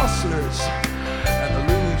 the hustlers and the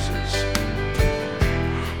losers,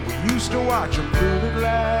 we used to watch them through the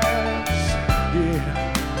glass, yeah.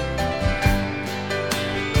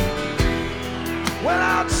 Well,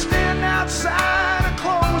 I'd stand outside at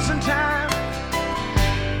closing time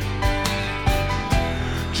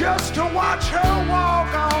just to watch her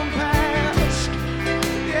walk on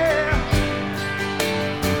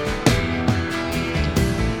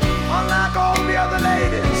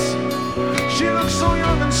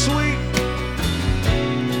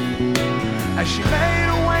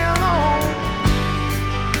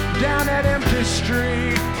Shirley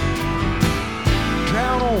Street,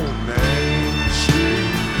 down on Main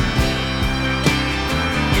Street,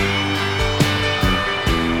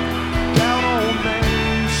 down on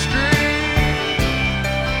Main Street.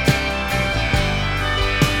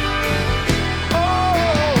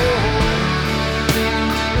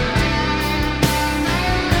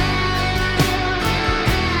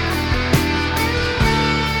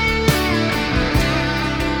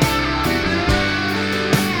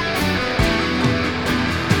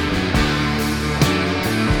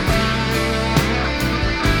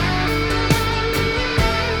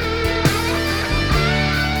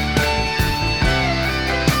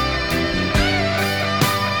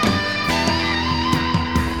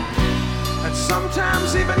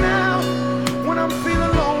 Sometimes even now, when I'm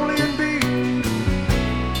feeling lonely and beat,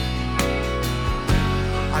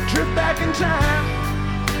 I drift back in time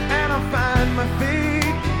and I find my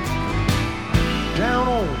feet down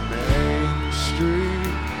on Main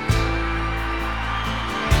Street,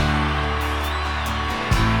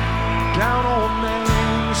 down on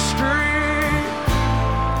Main Street,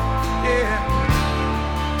 yeah,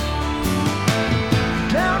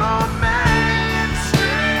 down on Main Street.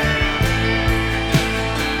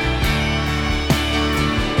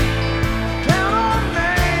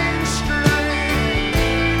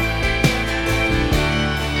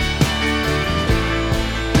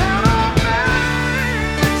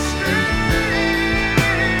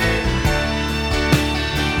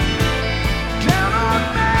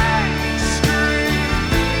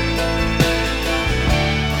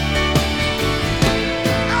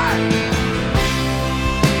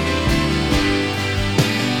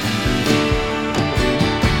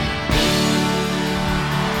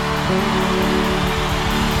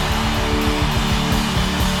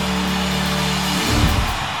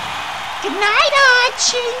 Good night,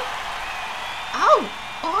 Archie. Oh,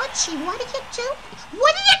 Archie, what are you doing?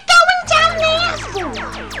 What are you going down there for?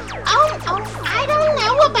 Oh, I don't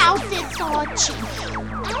know about this, Archie.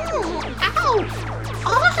 Oh,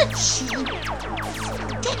 Archie.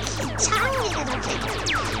 Stick your tongue in it.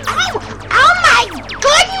 Oh my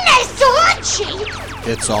goodness, Archie.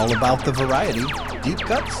 It's all about the variety. Deep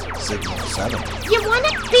Cuts, Signal 7. You want a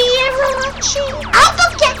beer, Archie? I'll go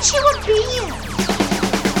get you a beer.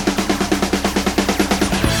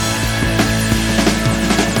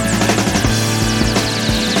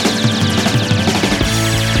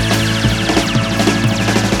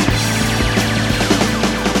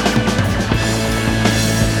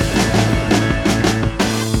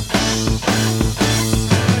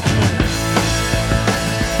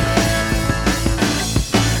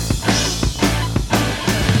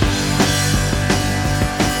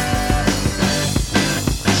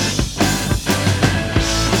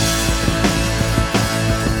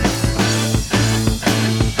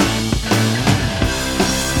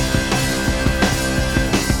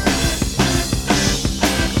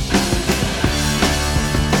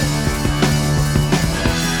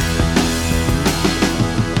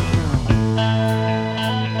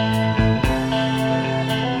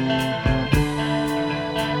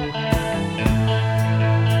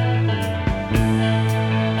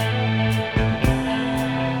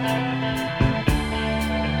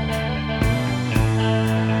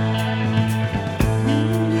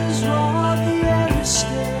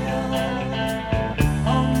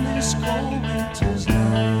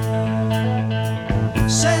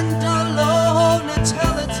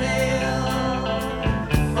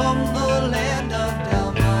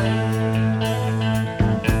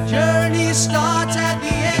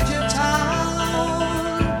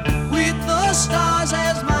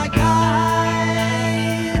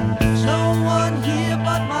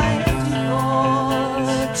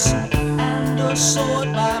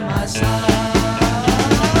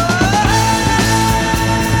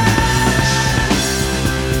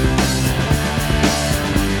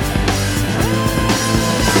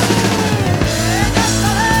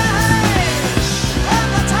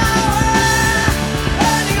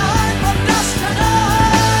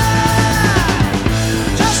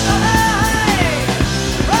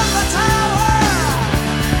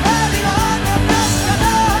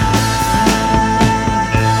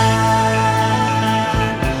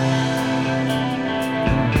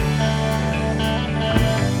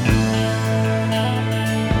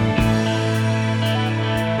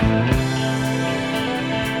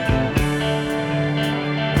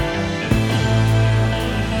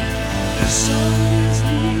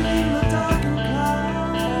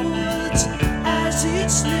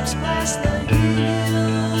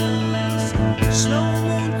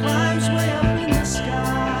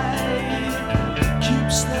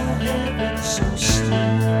 So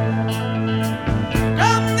still.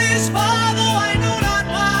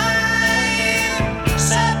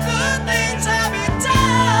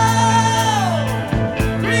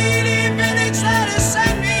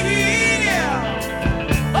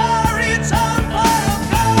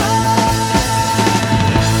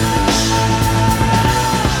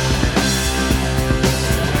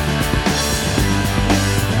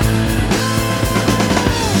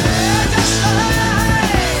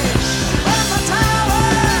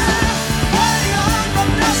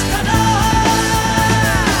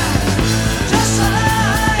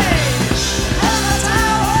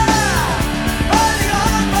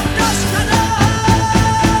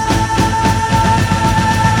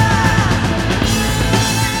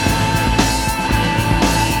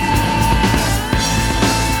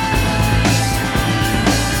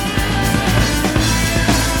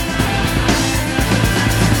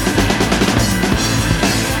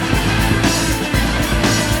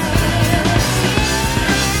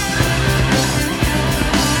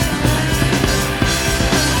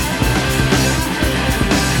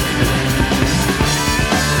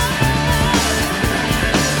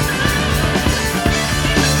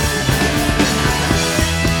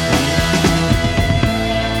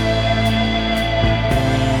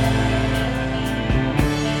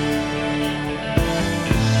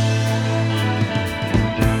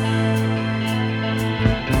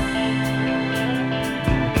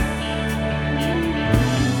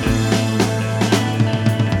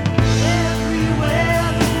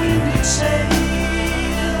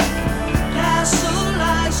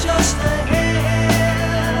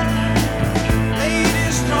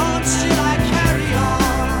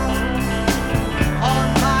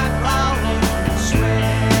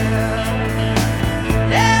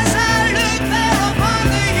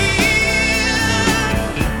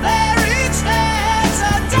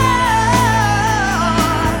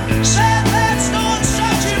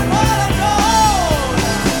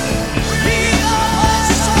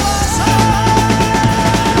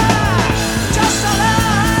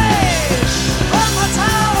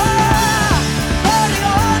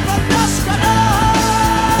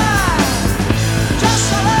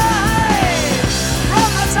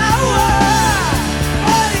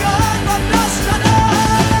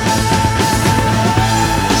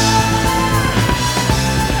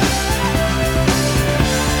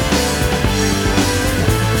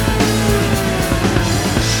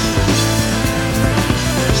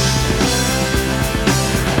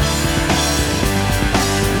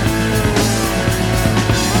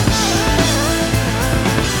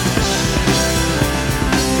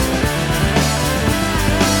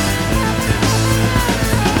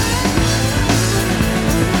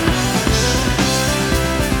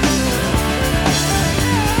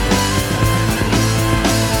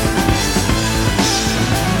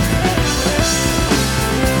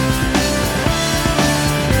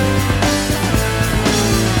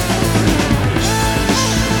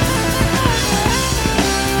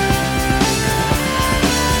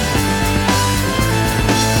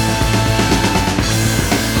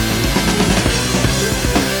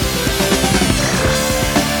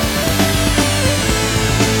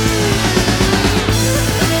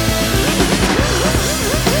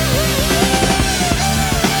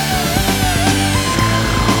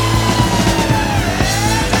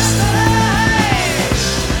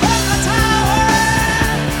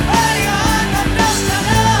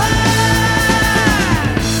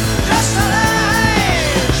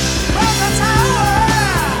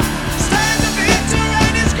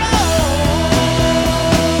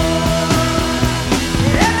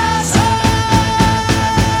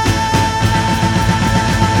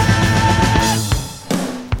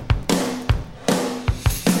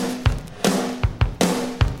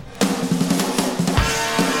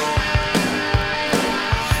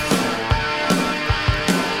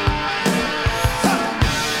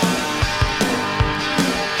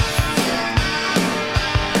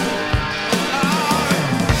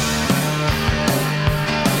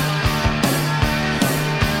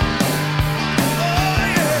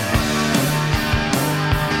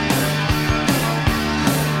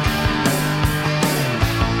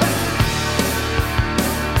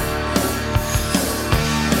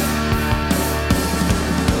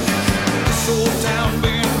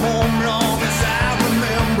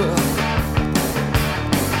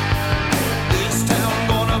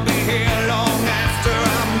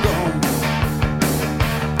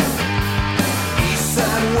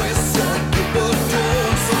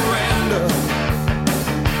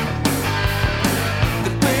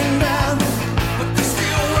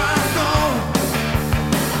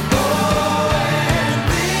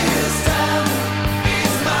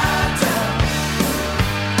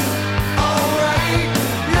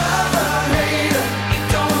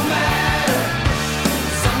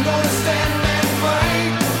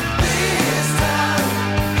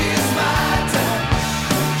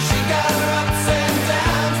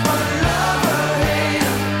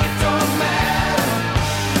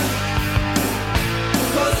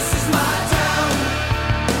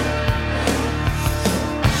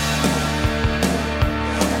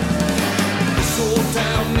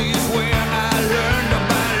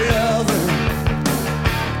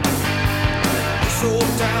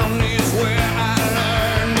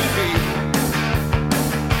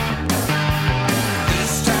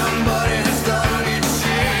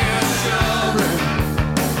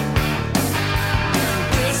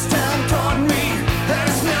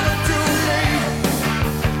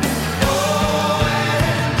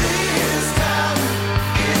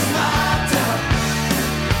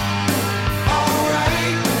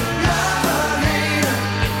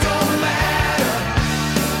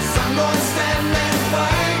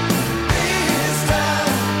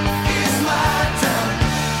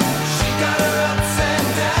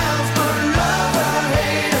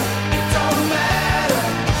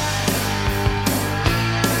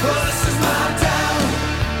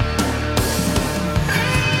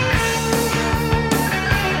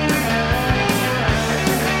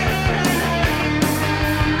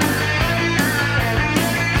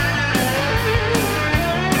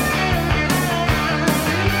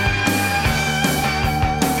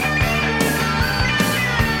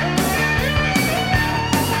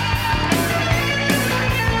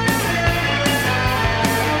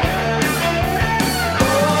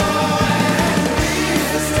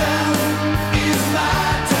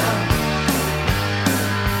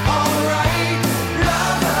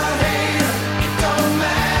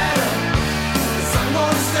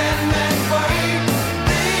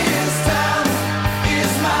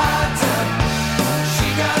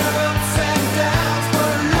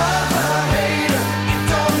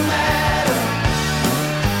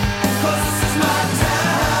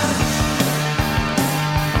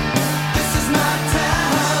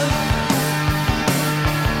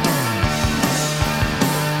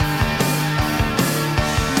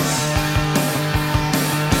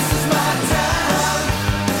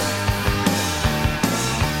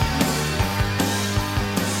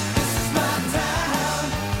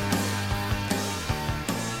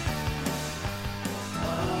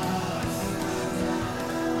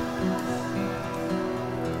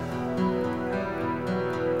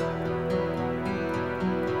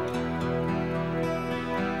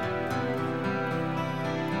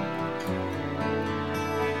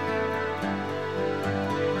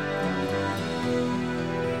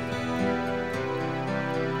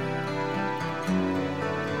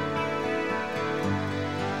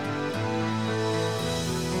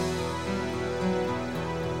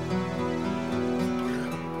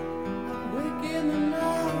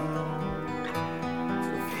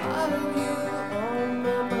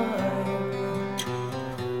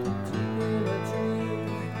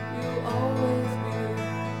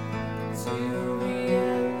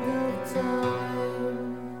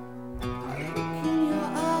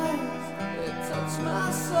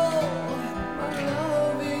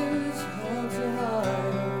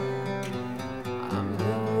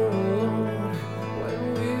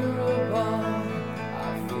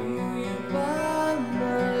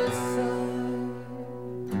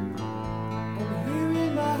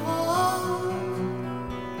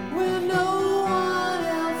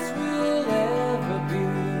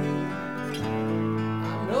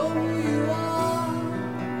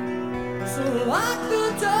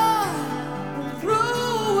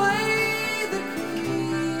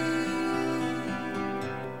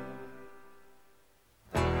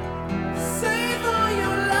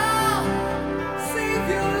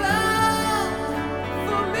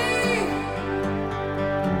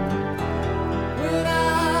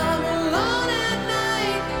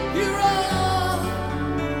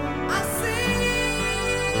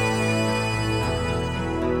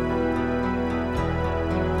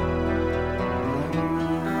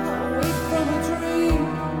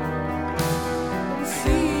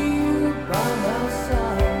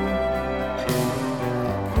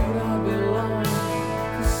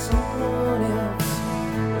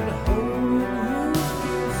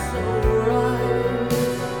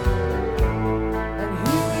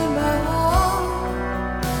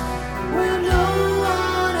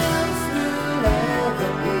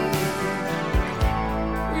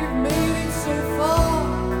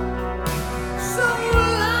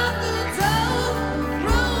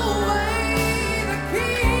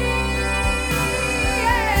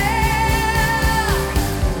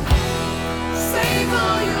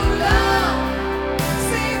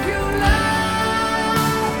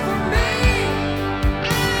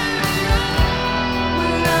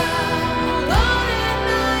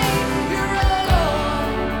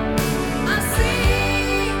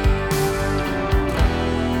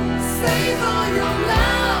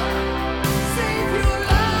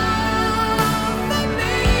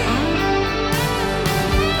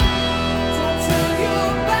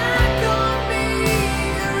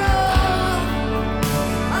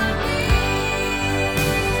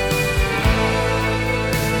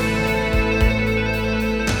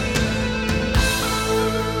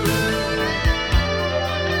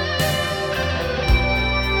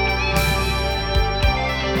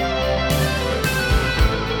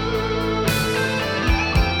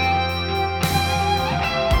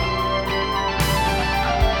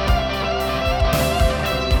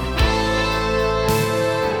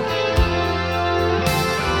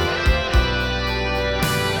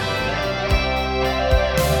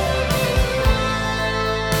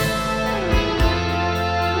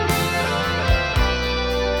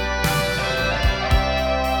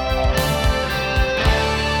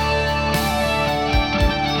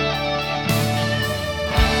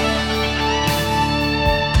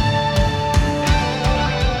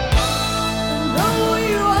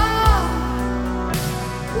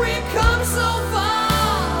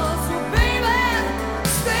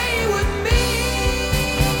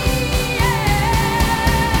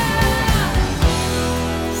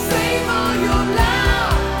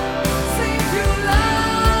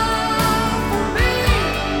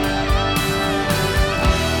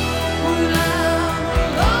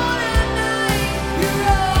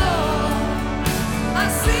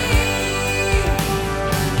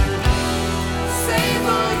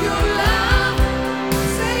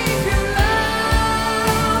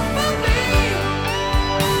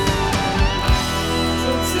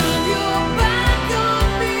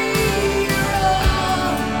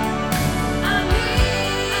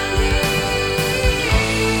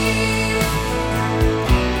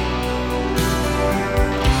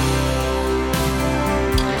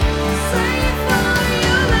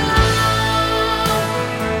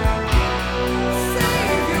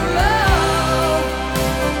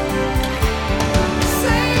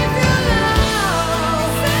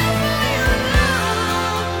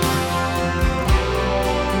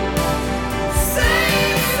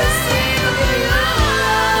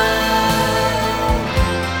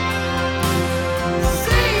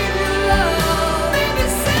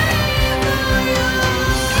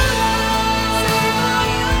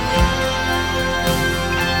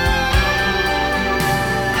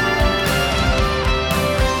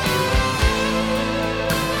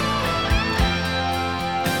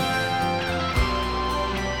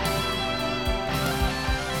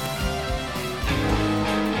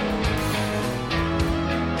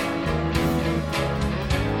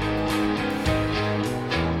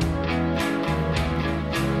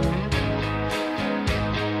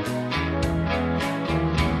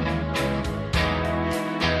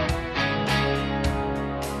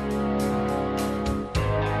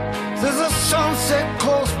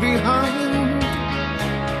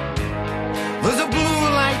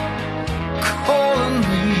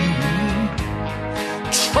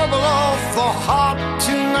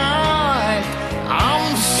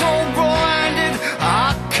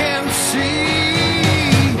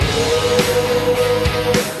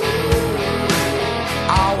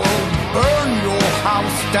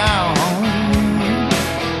 down.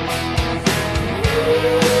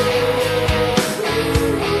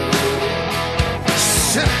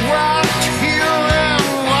 Sit right here and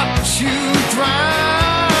watch you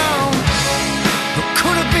drown. There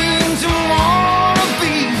could have been tomorrow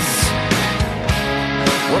bees,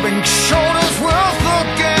 rubbing shoulders worth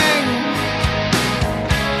looking.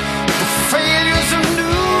 The failures of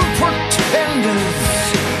new pretenders,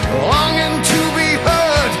 longing to be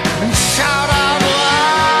heard and shout out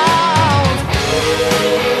loud.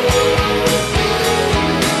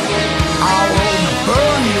 I will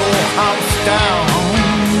burn your house down.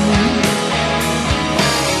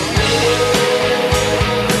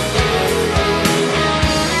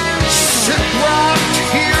 Sit right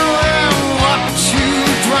here and watch you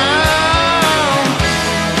drown.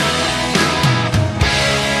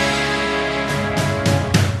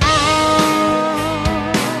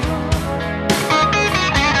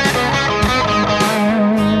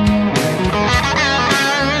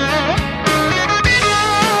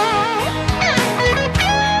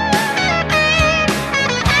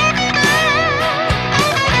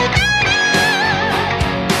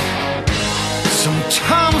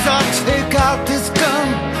 Sometimes I take out this gun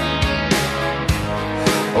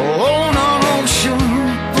alone on Ocean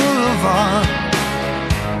Boulevard.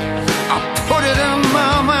 I put it in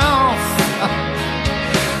my mouth.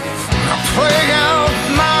 I play out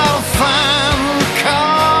my final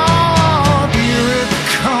card. Here it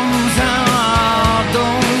comes and I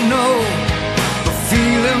don't know. The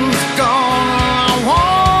feeling's gone and I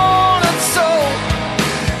want it so.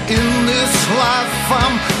 In this life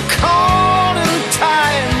I'm caught in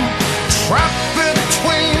time, trapped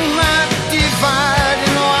between that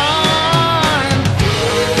dividing line.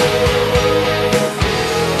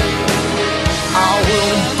 I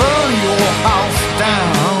will burn your house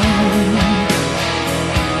down.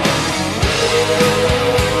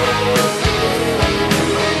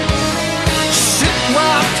 Sit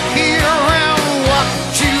right here and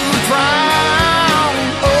watch you drown.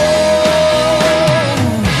 Oh,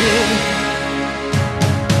 yeah.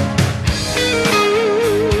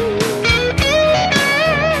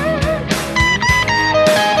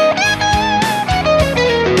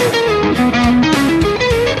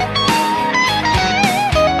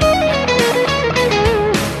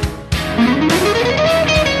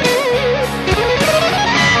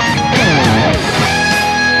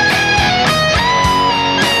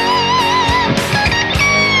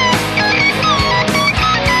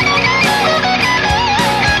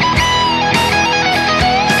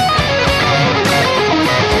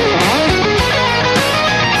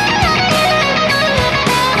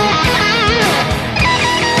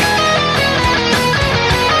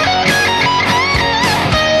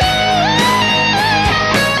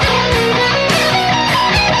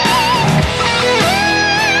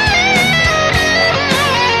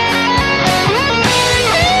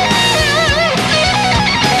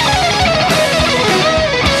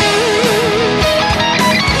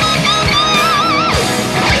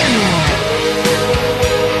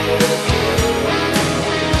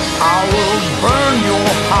 I will burn your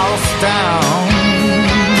house down.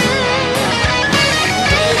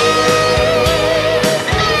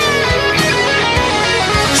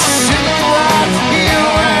 Sit right here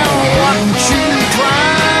and watch you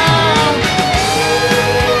drown.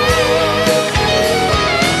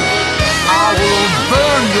 I will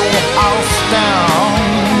burn your house down.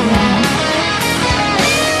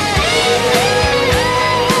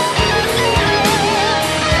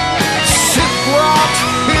 Sit right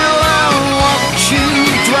here and watch you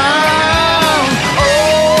drown. Oh,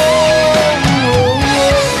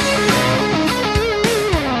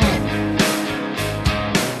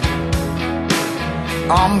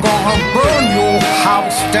 I'm gonna burn your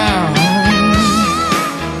house down.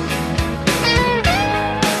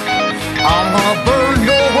 I'm gonna burn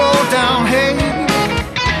your world down, hey.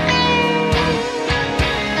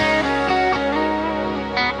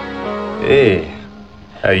 Hey,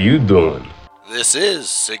 how you doing? This is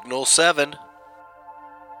Signal 7.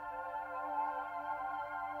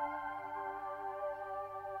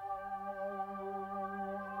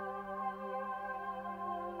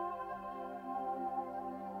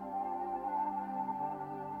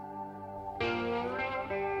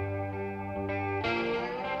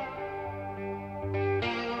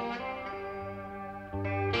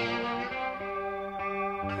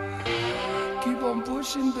 Keep on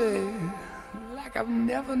pushing, babe, like I've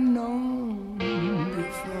never known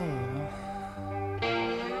before.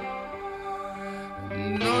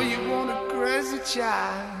 Know you want a crazy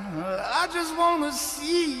child, I just wanna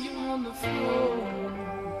see you on the floor.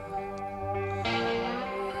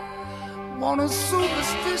 want a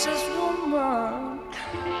superstitious woman.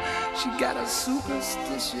 She got a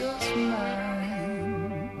superstitious mind.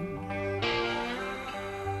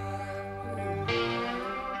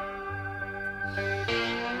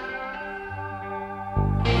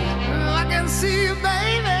 I can see you,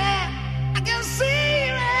 baby. I can see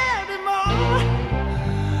you anymore.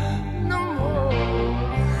 No more.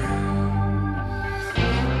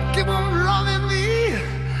 Keep on loving me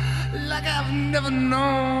like I've never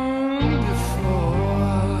known before.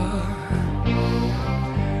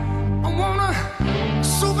 I want a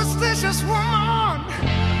superstitious woman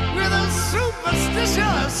with a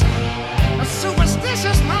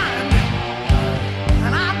superstitious mind.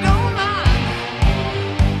 And I don't mind,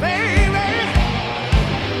 baby.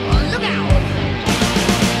 Look out.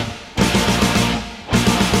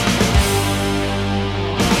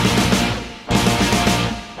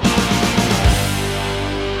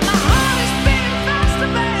 My heart is beating faster,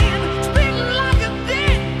 babe, beating like a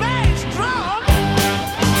big bass drum.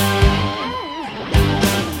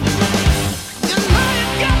 You know you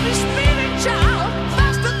got me speeding, child,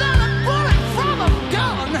 faster than a bullet from a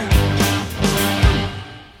gun.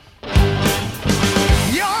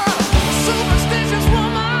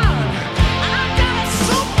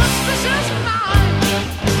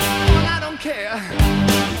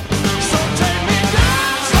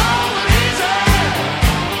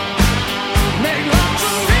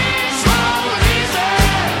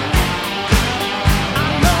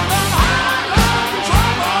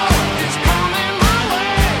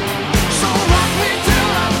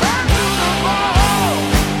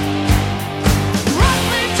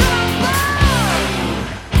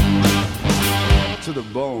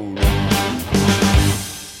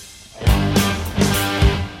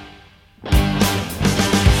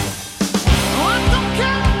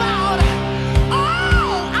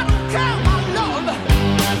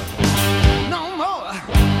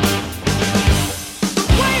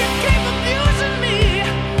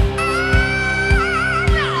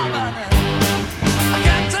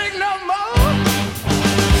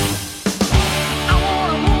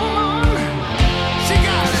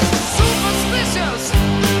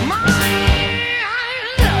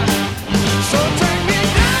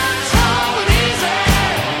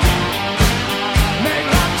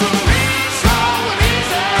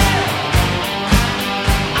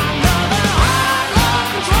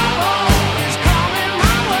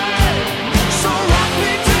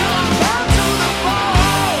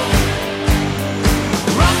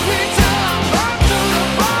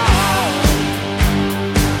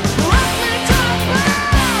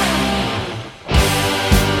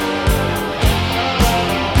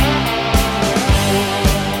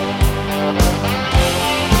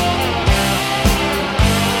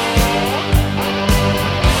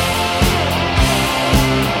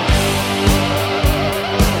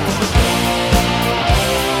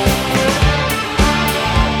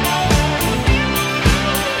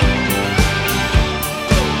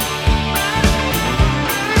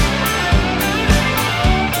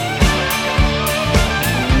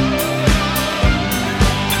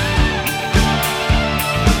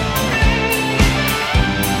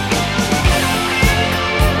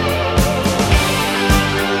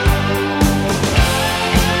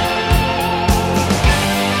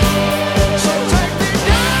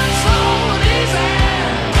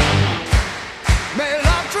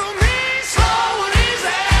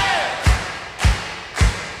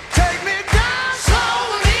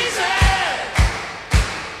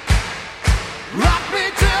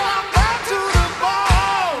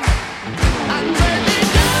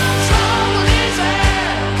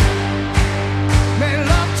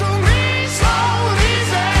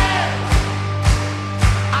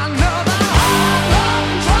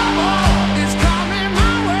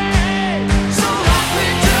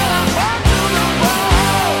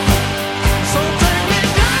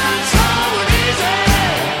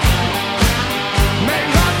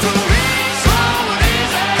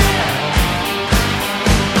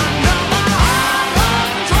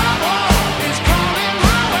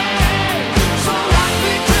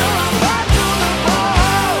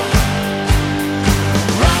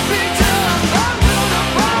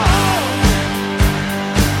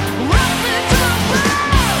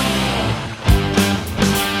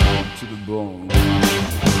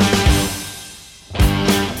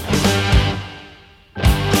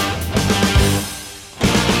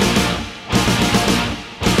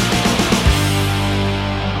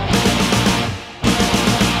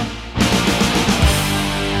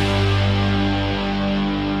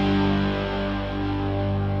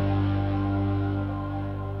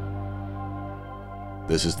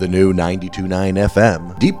 This is the new 92.9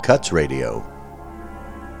 FM Deep Cuts Radio.